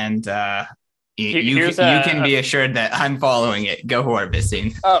sure. And you can be assured that I'm following it. Go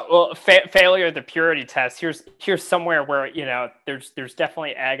Horvissing. Oh, well, failure of the purity test. Here's somewhere where, there's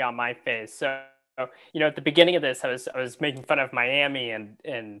definitely egg on my face. So, at the beginning of this, I was making fun of Miami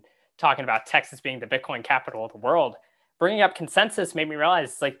and talking about Texas being the Bitcoin capital of the world. Bringing up consensus made me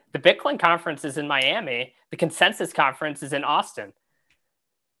realize the Bitcoin conference is in Miami. The consensus conference is in Austin.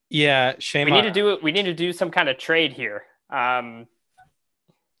 Yeah, shame. We need to do some kind of trade here.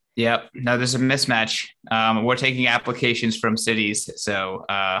 Yep. No, there's a mismatch. We're taking applications from cities. So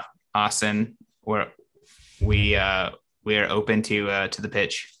Austin, we are open to the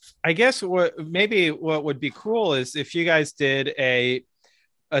pitch. I guess what would be cool is if you guys did a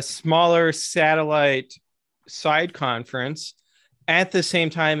smaller satellite side conference at the same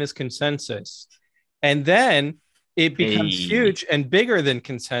time as consensus, and then it becomes huge and bigger than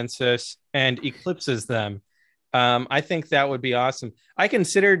consensus and eclipses them. I think that would be awesome. I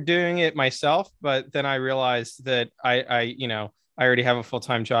considered doing it myself, but then I realized that I already have a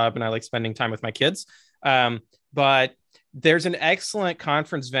full-time job and I like spending time with my kids. But there's an excellent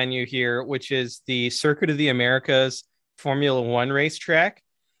conference venue here, which is the Circuit of the Americas Formula One racetrack.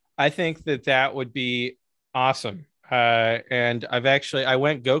 I think that would be awesome. And I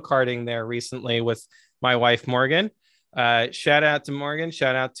went go-karting there recently with my wife, Morgan. Shout out to Morgan.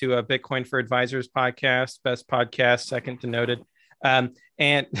 Shout out to Bitcoin for Advisors podcast, best podcast, second to Noted. And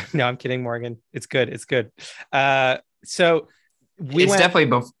no, I'm kidding, Morgan. It's good. It's good. So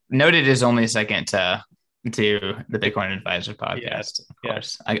definitely Noted is only second to the Bitcoin Advisor podcast. Yes, of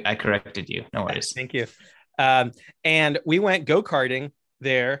course. Yes. I corrected you. No worries. Thank you. And we went go-karting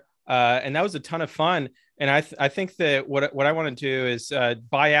there, and that was a ton of fun. And I think that what I want to do is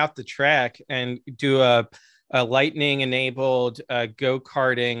buy out the track and do a Lightning enabled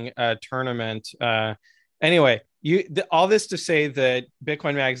go-karting tournament. Anyway, all this to say that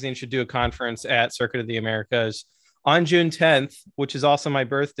Bitcoin Magazine should do a conference at Circuit of the Americas on June 10th, which is also my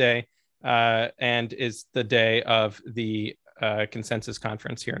birthday, and is the day of the consensus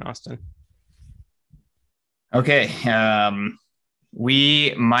conference here in Austin. Okay.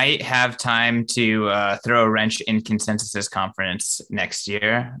 We might have time to throw a wrench in Consensus's conference next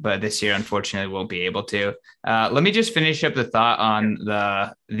year, but this year, unfortunately, won't be able to. Let me just finish up the thought on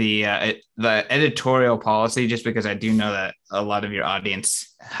the editorial policy, just because I do know that a lot of your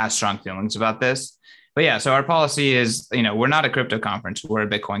audience has strong feelings about this. But yeah, so our policy is, we're not a crypto conference. We're a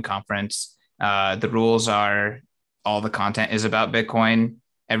Bitcoin conference. The rules are all the content is about Bitcoin.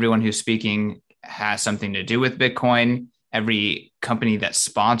 Everyone who's speaking has something to do with Bitcoin. Every company that's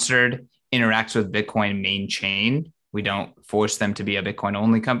sponsored interacts with Bitcoin main chain. We don't force them to be a Bitcoin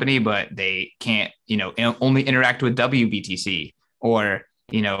only company, but they can't, only interact with WBTC or,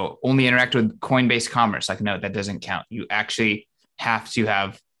 only interact with Coinbase Commerce. No, that doesn't count. You actually have to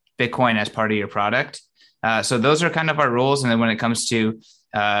have Bitcoin as part of your product. So those are kind of our rules. And then when it comes to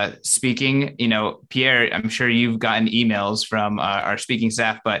speaking, Pierre, I'm sure you've gotten emails from our speaking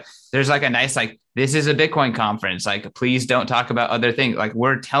staff, but there's a nice, this is a Bitcoin conference. Please don't talk about other things.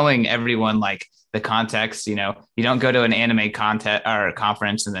 We're telling everyone the context, you don't go to an anime content or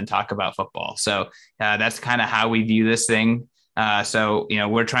conference and then talk about football. So that's kind of how we view this thing. So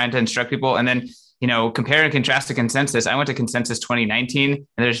we're trying to instruct people. And then compare and contrast to Consensus. I went to Consensus 2019 and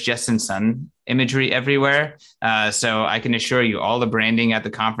there's Justin Sun imagery everywhere. So I can assure you all the branding at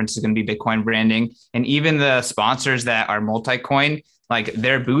the conference is going to be Bitcoin branding. And even the sponsors that are multi-coin, like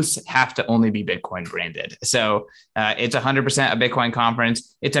their booths have to only be Bitcoin branded. So it's 100% a Bitcoin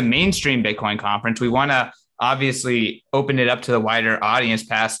conference. It's a mainstream Bitcoin conference. We want to obviously open it up to the wider audience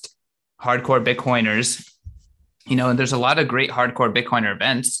past hardcore Bitcoiners, and there's a lot of great hardcore Bitcoiner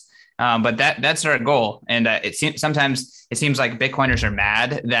events. But that's our goal. And sometimes it seems like Bitcoiners are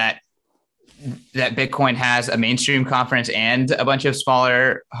mad that Bitcoin has a mainstream conference and a bunch of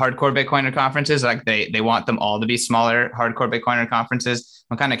smaller hardcore Bitcoiner conferences. Like they want them all to be smaller hardcore Bitcoiner conferences.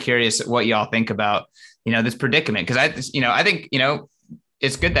 I'm kind of curious what y'all think about, this predicament. Cause I think,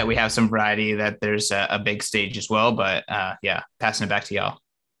 it's good that we have some variety, that there's a big stage as well, but passing it back to y'all.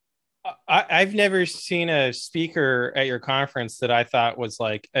 I've never seen a speaker at your conference that I thought was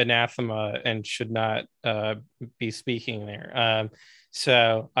like anathema and should not be speaking there.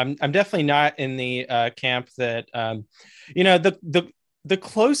 So I'm definitely not in the camp that the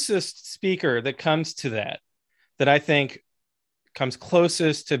closest speaker that comes to that I think comes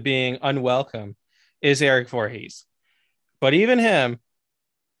closest to being unwelcome is Eric Voorhees. But even him,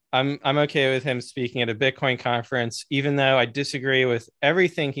 I'm okay with him speaking at a Bitcoin conference, even though I disagree with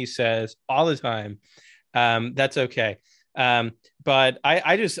everything he says all the time. That's okay. But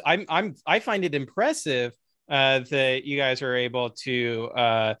I find it impressive that you guys are able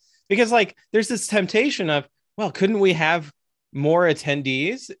to, because like there's this temptation of, well, couldn't we have more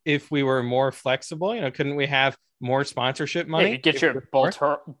attendees if we were more flexible? Couldn't we have more sponsorship money? Yeah, you get your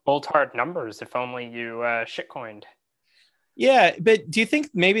bolt hard numbers if only you shitcoined. Yeah, but do you think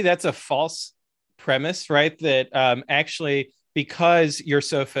maybe that's a false premise, right? That actually, because you're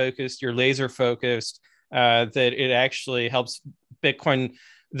so focused, you're laser focused, that it actually helps the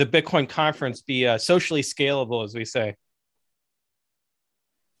Bitcoin conference be socially scalable, as we say?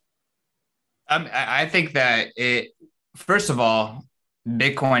 I think that first of all,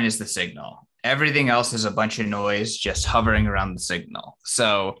 Bitcoin is the signal. Everything else is a bunch of noise just hovering around the signal.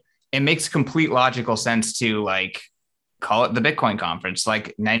 So it makes complete logical sense to call it the Bitcoin conference.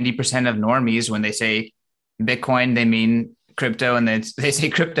 Like 90% of normies, when they say Bitcoin, they mean crypto, and then they say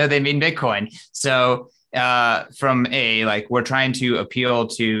crypto, they mean Bitcoin. So we're trying to appeal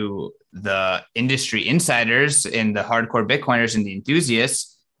to the industry insiders and the hardcore Bitcoiners and the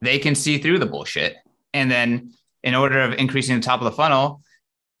enthusiasts. They can see through the bullshit. And then in order of increasing the top of the funnel,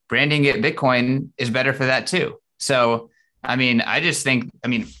 branding it Bitcoin is better for that too. So,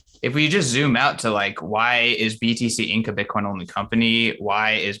 if we just zoom out to why is BTC Inc. a Bitcoin only company?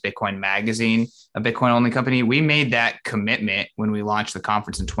 Why is Bitcoin Magazine a Bitcoin only company? We made that commitment when we launched the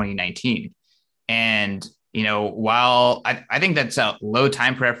conference in 2019. And, while I think that's a low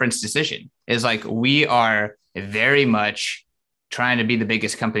time preference decision, is we are very much trying to be the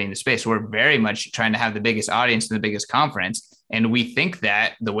biggest company in the space. We're very much trying to have the biggest audience and the biggest conference. And we think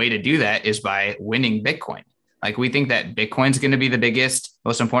that the way to do that is by winning Bitcoin. We think that Bitcoin's going to be the biggest,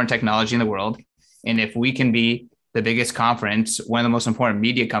 most important technology in the world. And if we can be the biggest conference, one of the most important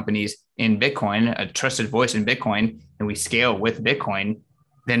media companies in Bitcoin, a trusted voice in Bitcoin, and we scale with Bitcoin,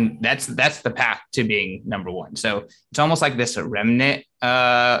 then that's the path to being number one. So it's almost like this remnant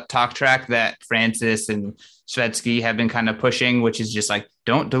talk track that Francis and Svetsky have been kind of pushing, which is just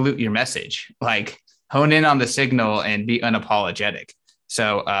don't dilute your message, hone in on the signal and be unapologetic.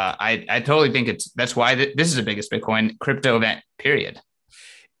 So I totally think that's why this is the biggest Bitcoin crypto event, period.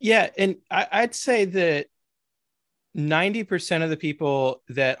 Yeah. And I'd say that 90% of the people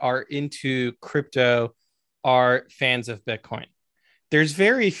that are into crypto are fans of Bitcoin. There's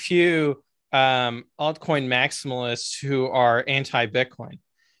very few altcoin maximalists who are anti-Bitcoin.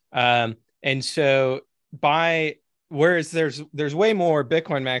 And so whereas there's way more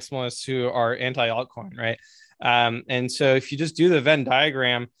Bitcoin maximalists who are anti-altcoin, right? And so if you just do the Venn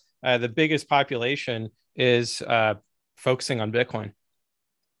diagram, the biggest population is focusing on Bitcoin.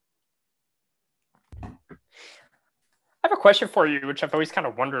 I have a question for you, which I've always kind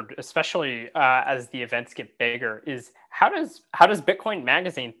of wondered, especially as the events get bigger, is how does Bitcoin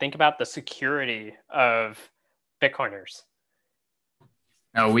Magazine think about the security of Bitcoiners?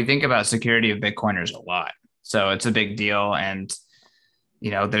 No, we think about security of Bitcoiners a lot. So it's a big deal. And,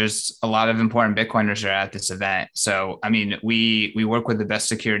 there's a lot of important Bitcoiners are at this event. So, we work with the best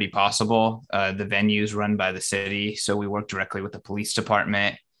security possible. The venue's run by the city. So we work directly with the police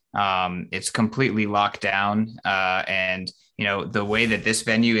department. It's completely locked down. And, the way that this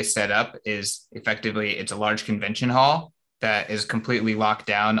venue is set up is effectively, it's a large convention hall that is completely locked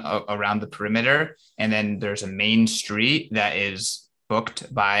down around the perimeter. And then there's a main street that is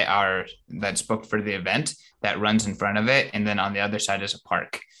that's booked for the event that runs in front of it, and then on the other side is a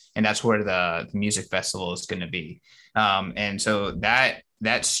park, and that's where the music festival is going to be. And so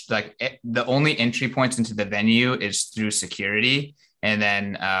that's like the only entry points into the venue is through security, and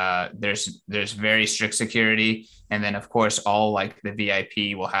then there's very strict security, and then of course all like the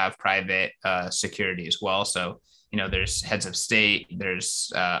VIP will have private security as well. So there's heads of state,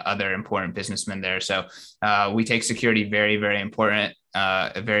 there's other important businessmen there. So we take security very, very important,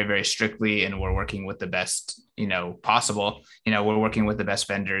 very, very strictly, and we're working with the best, possible. We're working with the best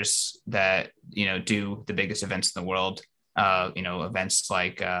vendors that, do the biggest events in the world. Events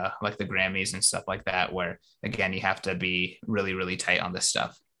like the Grammys and stuff like that, where again, you have to be really, really tight on this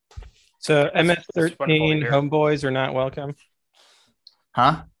stuff. So MS-13 homeboys are not welcome.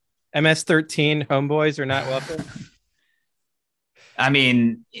 Huh? MS-13 homeboys are not welcome. I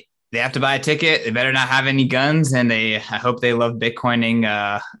mean, they have to buy a ticket. They better not have any guns, and I hope they love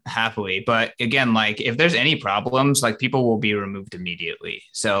Bitcoining happily. But again, like if there's any problems, like people will be removed immediately.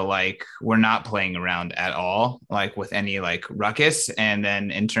 So like we're not playing around at all, like with any like ruckus. And then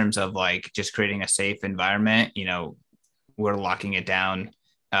in terms of like just creating a safe environment, we're locking it down.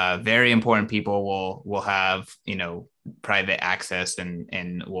 Very important people will have private access,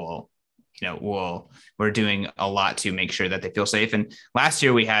 and we're doing a lot to make sure that they feel safe. And last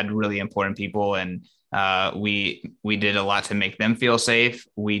year we had really important people, and we did a lot to make them feel safe.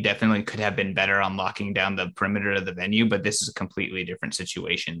 We definitely could have been better on locking down the perimeter of the venue, but this is a completely different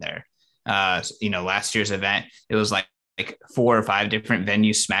situation there. Last year's event, it was like 4 or 5 different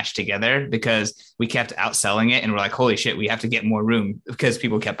venues smashed together because we kept outselling it, and we're like, holy shit, we have to get more room because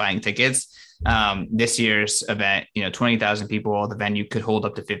people kept buying tickets. This year's event, 20,000 people, the venue could hold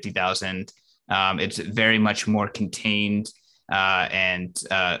up to 50,000. It's very much more contained, and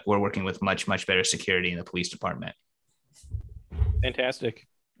we're working with much, much better security in the police department. Fantastic.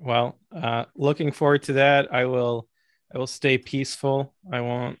 Well, looking forward to that. I will stay peaceful. I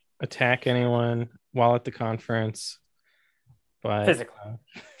won't attack anyone while at the conference, but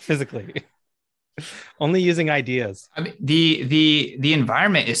physically. Only using ideas. I mean, the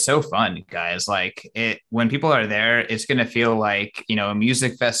environment is so fun, guys. Like when people are there, it's gonna feel like a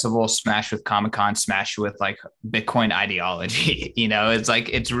music festival smashed with Comic-Con, smashed with like Bitcoin ideology.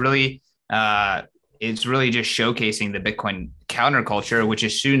 It's really just showcasing the Bitcoin counterculture, which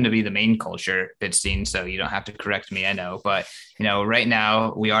is soon to be the main culture, Bitstein. So you don't have to correct me, I know. But right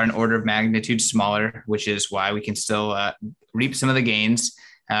now we are an order of magnitude smaller, which is why we can still reap some of the gains.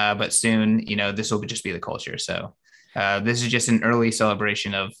 But soon, this will just be the culture. So this is just an early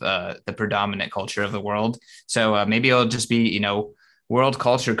celebration of the predominant culture of the world. So maybe it'll just be, World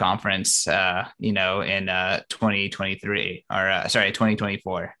Culture Conference, in 2023 or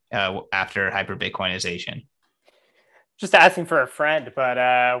 2024 after hyper Bitcoinization. Just asking for a friend,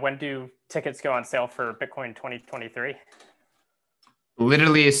 but when do tickets go on sale for Bitcoin 2023?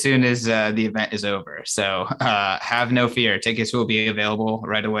 Literally as soon as the event is over. So have no fear. Tickets will be available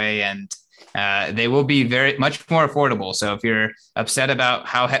right away, and they will be very much more affordable. So if you're upset about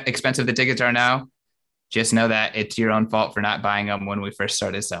how expensive the tickets are now, just know that it's your own fault for not buying them when we first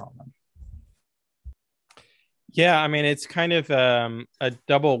started selling them. Yeah, I mean, it's kind of a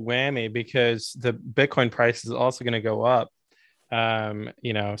double whammy because the Bitcoin price is also going to go up.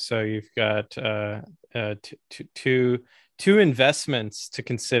 So you've got two investments to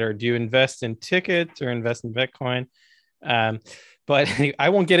consider. Do you invest in tickets or invest in Bitcoin? But I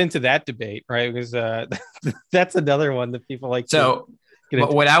won't get into that debate, right? Because that's another one that people like. So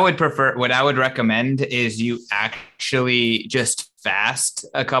what I would recommend is you actually just fast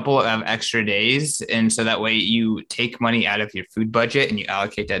a couple of extra days. And so that way you take money out of your food budget and you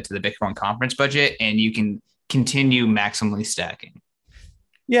allocate that to the Bitcoin conference budget, and you can continue maximally stacking.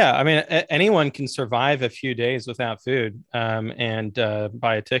 Yeah, I mean, anyone can survive a few days without food and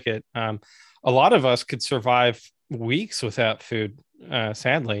buy a ticket. A lot of us could survive weeks without food,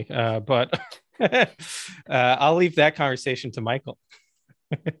 sadly. But I'll leave that conversation to Michael.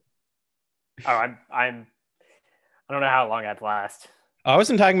 I don't know how long I'd last. I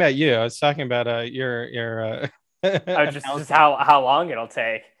wasn't talking about you. I was talking about your. just how long it'll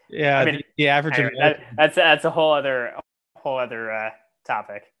take. Yeah, I mean, the average. Anyway, that's a whole other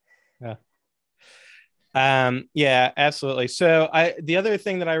topic. Yeah, absolutely. So the other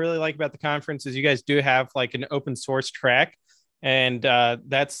thing that I really like about the conference is you guys do have like an open source track, and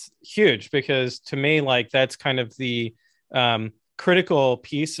that's huge because to me, like that's kind of the critical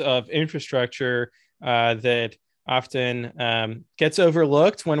piece of infrastructure that often gets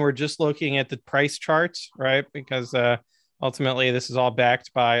overlooked when we're just looking at the price charts, right? Because ultimately this is all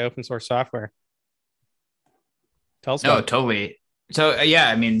backed by open source software. Tell us. No, totally. So yeah,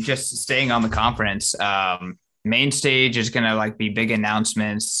 I mean, just staying on the conference, main stage is gonna like be big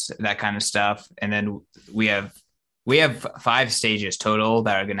announcements, that kind of stuff, and then we have we have 5 stages total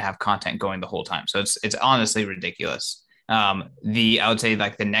that are gonna have content going the whole time. So it's honestly ridiculous. I would say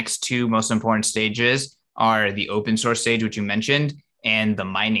like the next two most important stages are the open source stage, which you mentioned, and the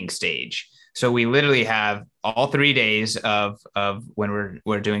mining stage. So we literally have all 3 days of when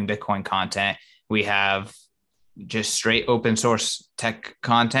we're doing Bitcoin content. We have just straight open source tech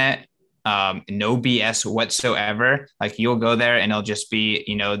content, no BS whatsoever. Like you'll go there and it'll just be,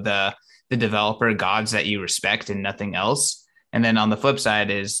 the developer gods that you respect and nothing else. And then on the flip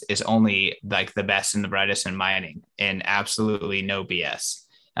side is only like the best and the brightest in mining and absolutely no BS.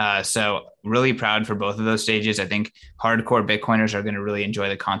 So really proud for both of those stages. I think hardcore Bitcoiners are going to really enjoy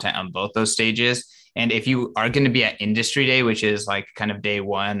the content on both those stages. And if you are going to be at Industry Day, which is like kind of day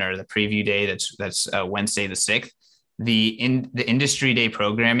one or the preview day, that's Wednesday the 6th, the Industry Day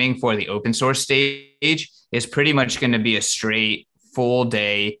programming for the open source stage is pretty much going to be a straight full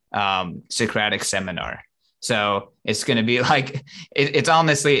day Socratic seminar. So it's going to be like it's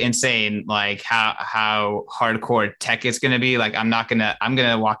honestly insane, like how hardcore tech is going to be. Like I'm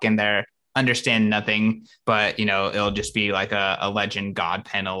gonna walk in there, understand nothing, but it'll just be like a legend god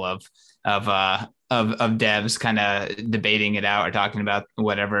panel of devs kind of debating it out or talking about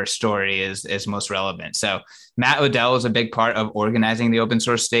whatever story is most relevant. So Matt Odell is a big part of organizing the open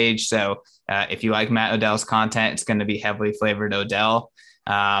source stage. So if you like Matt Odell's content, it's going to be heavily flavored Odell.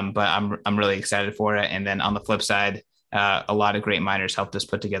 But I'm really excited for it. And then on the flip side, a lot of great miners helped us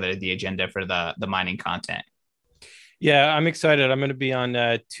put together the agenda for the mining content. Yeah, I'm excited. I'm going to be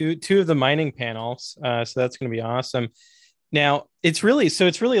on two of the mining panels, so that's going to be awesome. Now it's really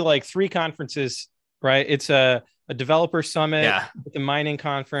like 3 conferences, right? It's a developer summit, the mining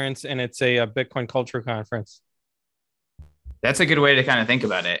conference, and it's a Bitcoin culture conference. That's a good way to kind of think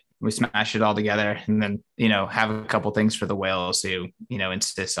about it. We smash it all together and then, have a couple things for the whales who,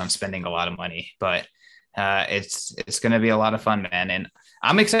 insist on spending a lot of money. But it's going to be a lot of fun, man. And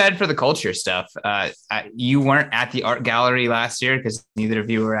I'm excited for the culture stuff. You weren't at the art gallery last year because neither of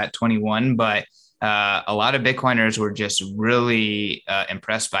you were at 21, but a lot of Bitcoiners were just really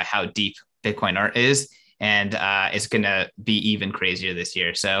impressed by how deep Bitcoin art is. And it's going to be even crazier this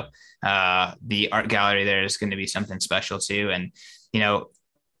year. So the art gallery there is going to be something special too. And,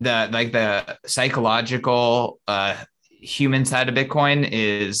 the psychological human side of Bitcoin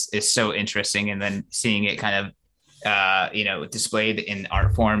is so interesting. And then seeing it kind of, displayed in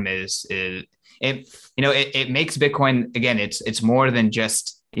art form is it makes Bitcoin, again, it's more than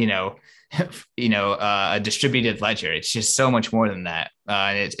just, a distributed ledger. It's just so much more than that.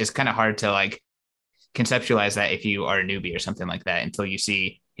 It's kind of hard to like conceptualize that if you are a newbie or something like that until you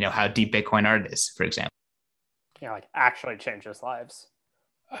see, how deep Bitcoin art is, for example. Like actually changes lives.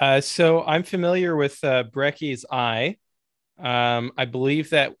 So I'm familiar with Brecky's Eye. I believe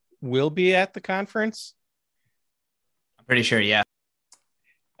that will be at the conference. I'm pretty sure, yeah.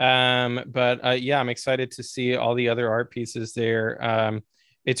 But yeah, I'm excited to see all the other art pieces there.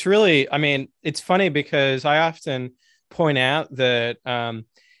 It's really, it's funny because I often point out that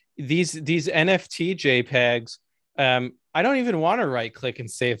these NFT JPEGs, I don't even want to right click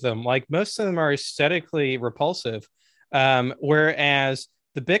and save them. Like most of them are aesthetically repulsive. Whereas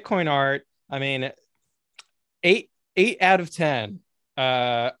the Bitcoin art, 8 out of 10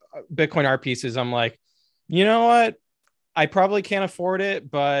 Bitcoin art pieces, I'm like, you know what? I probably can't afford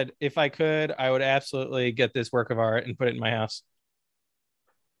it, but if I could, I would absolutely get this work of art and put it in my house.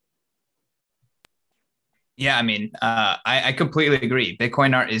 Yeah, I completely agree.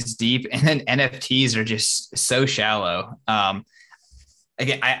 Bitcoin art is deep, and then NFTs are just so shallow.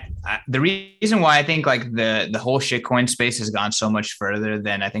 Again, the reason why I think like the whole shitcoin space has gone so much further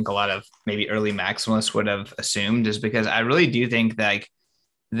than I think a lot of maybe early maximalists would have assumed is because I really do think that like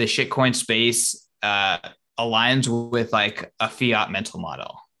the shitcoin space aligns with like a fiat mental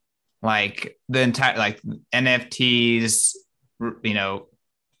model, like the entire like NFTs,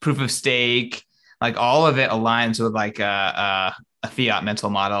 proof of stake, like all of it aligns with like a fiat mental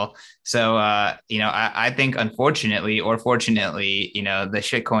model. So, I think unfortunately or fortunately, the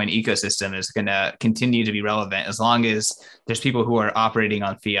shitcoin ecosystem is going to continue to be relevant as long as there's people who are operating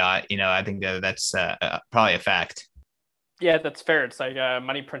on fiat. I think that's probably a fact. Yeah, that's fair. It's like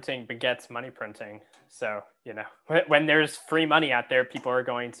money printing begets money printing. So, when there's free money out there, people are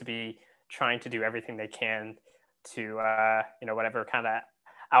going to be trying to do everything they can to, whatever kind of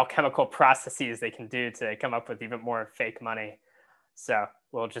alchemical processes they can do to come up with even more fake money. So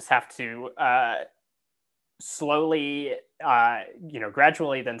we'll just have to slowly,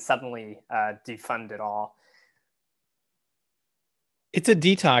 gradually, then suddenly defund it all. It's a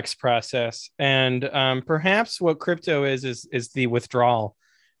detox process, and perhaps what crypto is the withdrawal,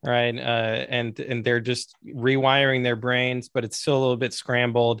 right? And they're just rewiring their brains, but it's still a little bit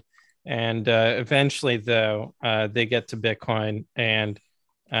scrambled. And eventually, though, they get to Bitcoin, and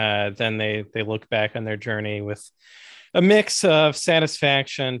then they look back on their journey with a mix of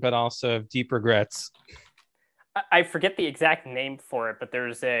satisfaction, but also of deep regrets. I forget the exact name for it, but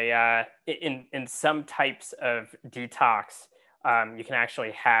there's a in some types of detox, you can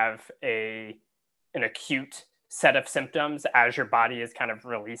actually have an acute set of symptoms as your body is kind of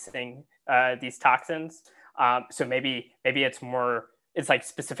releasing these toxins. So maybe it's like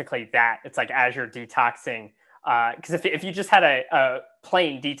specifically that. It's like as you're detoxing, because if you just had a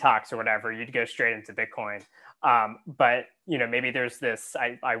plain detox or whatever, you'd go straight into Bitcoin. But maybe there's this.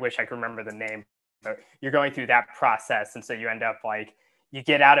 I wish I could remember the name. But you're going through that process, and so you end up like you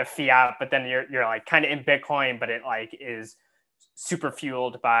get out of fiat, but then you're like kind of in Bitcoin, but it like is super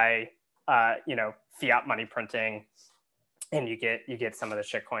fueled by fiat money printing, and you get some of the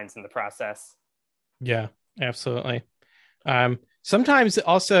shit coins in the process. Yeah, absolutely. Sometimes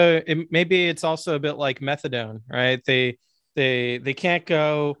also maybe it's also a bit like methadone, right? They can't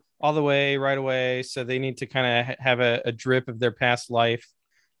go all the way right away, so they need to kind of have a drip of their past life.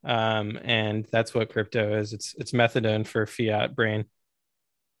 And that's what crypto is. It's methadone for fiat brain,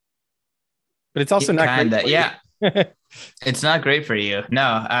 but it's also not great. Yeah. It's not great for you. No,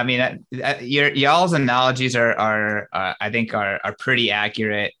 I mean, y'all's analogies are I think are pretty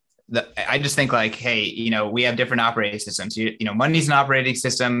accurate. I just think like, hey, we have different operating systems. Money's an operating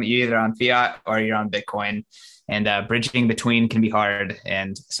system. You're either on fiat or you're on Bitcoin, and bridging between can be hard.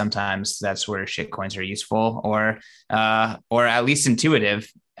 And sometimes that's where shitcoins are useful, or at least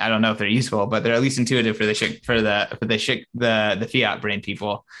intuitive. I don't know if they're useful, but they're at least intuitive for the fiat brain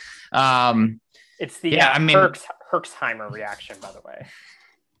people. It's the Herxheimer reaction, by the way.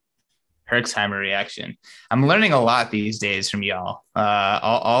 Herxheimer reaction. I'm learning a lot these days from y'all.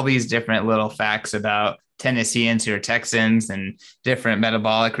 All these different little facts about Tennesseans who are Texans and different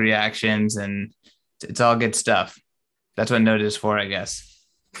metabolic reactions, and it's all good stuff. That's what Node is for, I guess.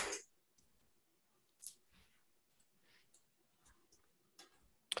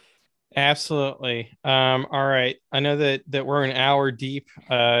 Absolutely. All right. I know that we're an hour deep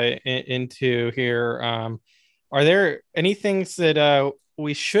into here. Are there any things that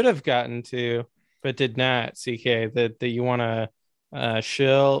we should have gotten to but did not, CK, that you want to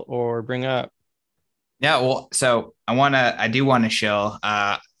shill or bring up? Yeah, well, so I do want to shill.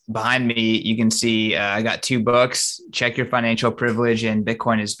 Behind me, you can see I got 2 books, Check Your Financial Privilege and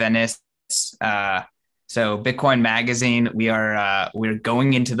Bitcoin is Venice. So Bitcoin Magazine, we're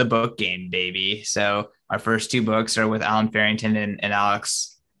going into the book game, baby. So our first 2 books are with Alan Farrington and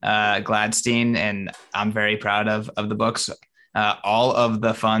Alex Gladstein, and I'm very proud of the books. All of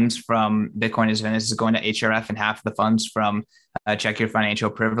the funds from Bitcoin is Venice is going to HRF, and half of the funds from Check Your Financial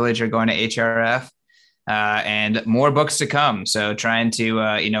Privilege are going to HRF, and more books to come. So trying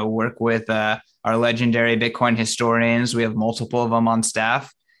to work with our legendary Bitcoin historians. We have multiple of them on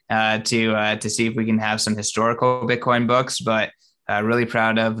staff. To see if we can have some historical Bitcoin books, but really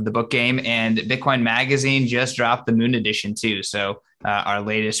proud of the book game. And Bitcoin Magazine just dropped the Moon Edition too. So our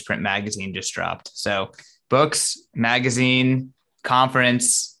latest print magazine just dropped. So books, magazine,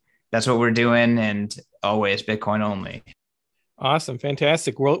 conference, that's what we're doing, and always Bitcoin only. Awesome.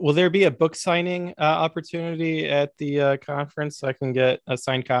 Fantastic. Will there be a book signing opportunity at the conference so I can get a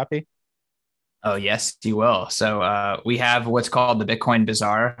signed copy? Oh, yes, you will. So we have what's called the Bitcoin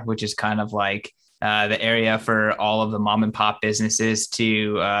Bazaar, which is kind of like the area for all of the mom and pop businesses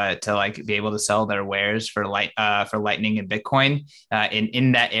to like be able to sell their wares for Lightning and Bitcoin.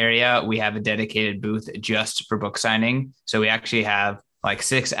 In that area, we have a dedicated booth just for book signing. So we actually have like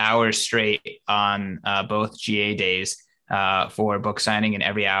 6 hours straight on both GA days for book signing, and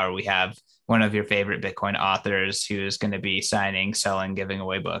every hour we have one of your favorite Bitcoin authors who is going to be signing, selling, giving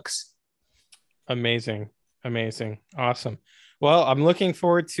away books. Amazing. Awesome. Well, I'm looking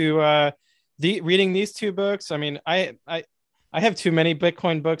forward to reading these 2 books. I mean, I have too many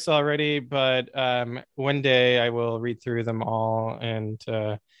Bitcoin books already, but one day I will read through them all, and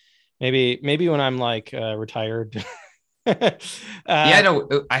maybe when I'm like retired. I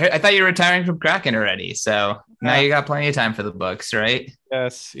thought you were retiring from Kraken already, so now you got plenty of time for the books, right?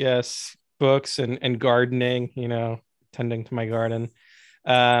 Yes, books and gardening. Tending to my garden.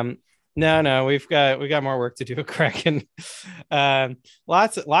 No, we've got more work to do at Kraken.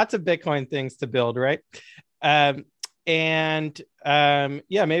 Lots of Bitcoin things to build, right? Maybe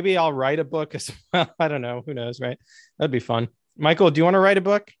I'll write a book as well. I don't know. Who knows, right? That'd be fun. Michael, do you want to write a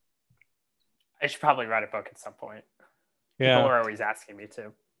book? I should probably write a book at some point. Yeah. People are always asking me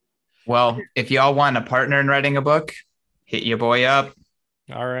to. Well, if y'all want a partner in writing a book, hit your boy up.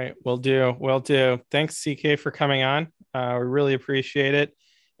 All right. Will do. Will do. Thanks, CK, for coming on. We really appreciate it.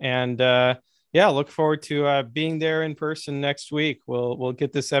 And yeah, look forward to being there in person next week. We'll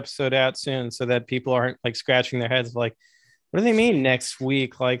get this episode out soon so that people aren't like scratching their heads like, what do they mean next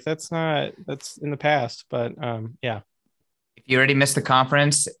week? Like that's in the past. But yeah. If you already missed the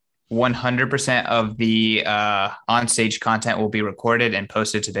conference, 100% of the on-stage content will be recorded and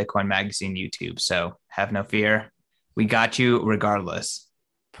posted to Bitcoin Magazine YouTube. So have no fear. We got you regardless.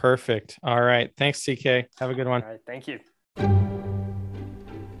 Perfect. All right. Thanks, CK. Have a good one. All right. Thank you.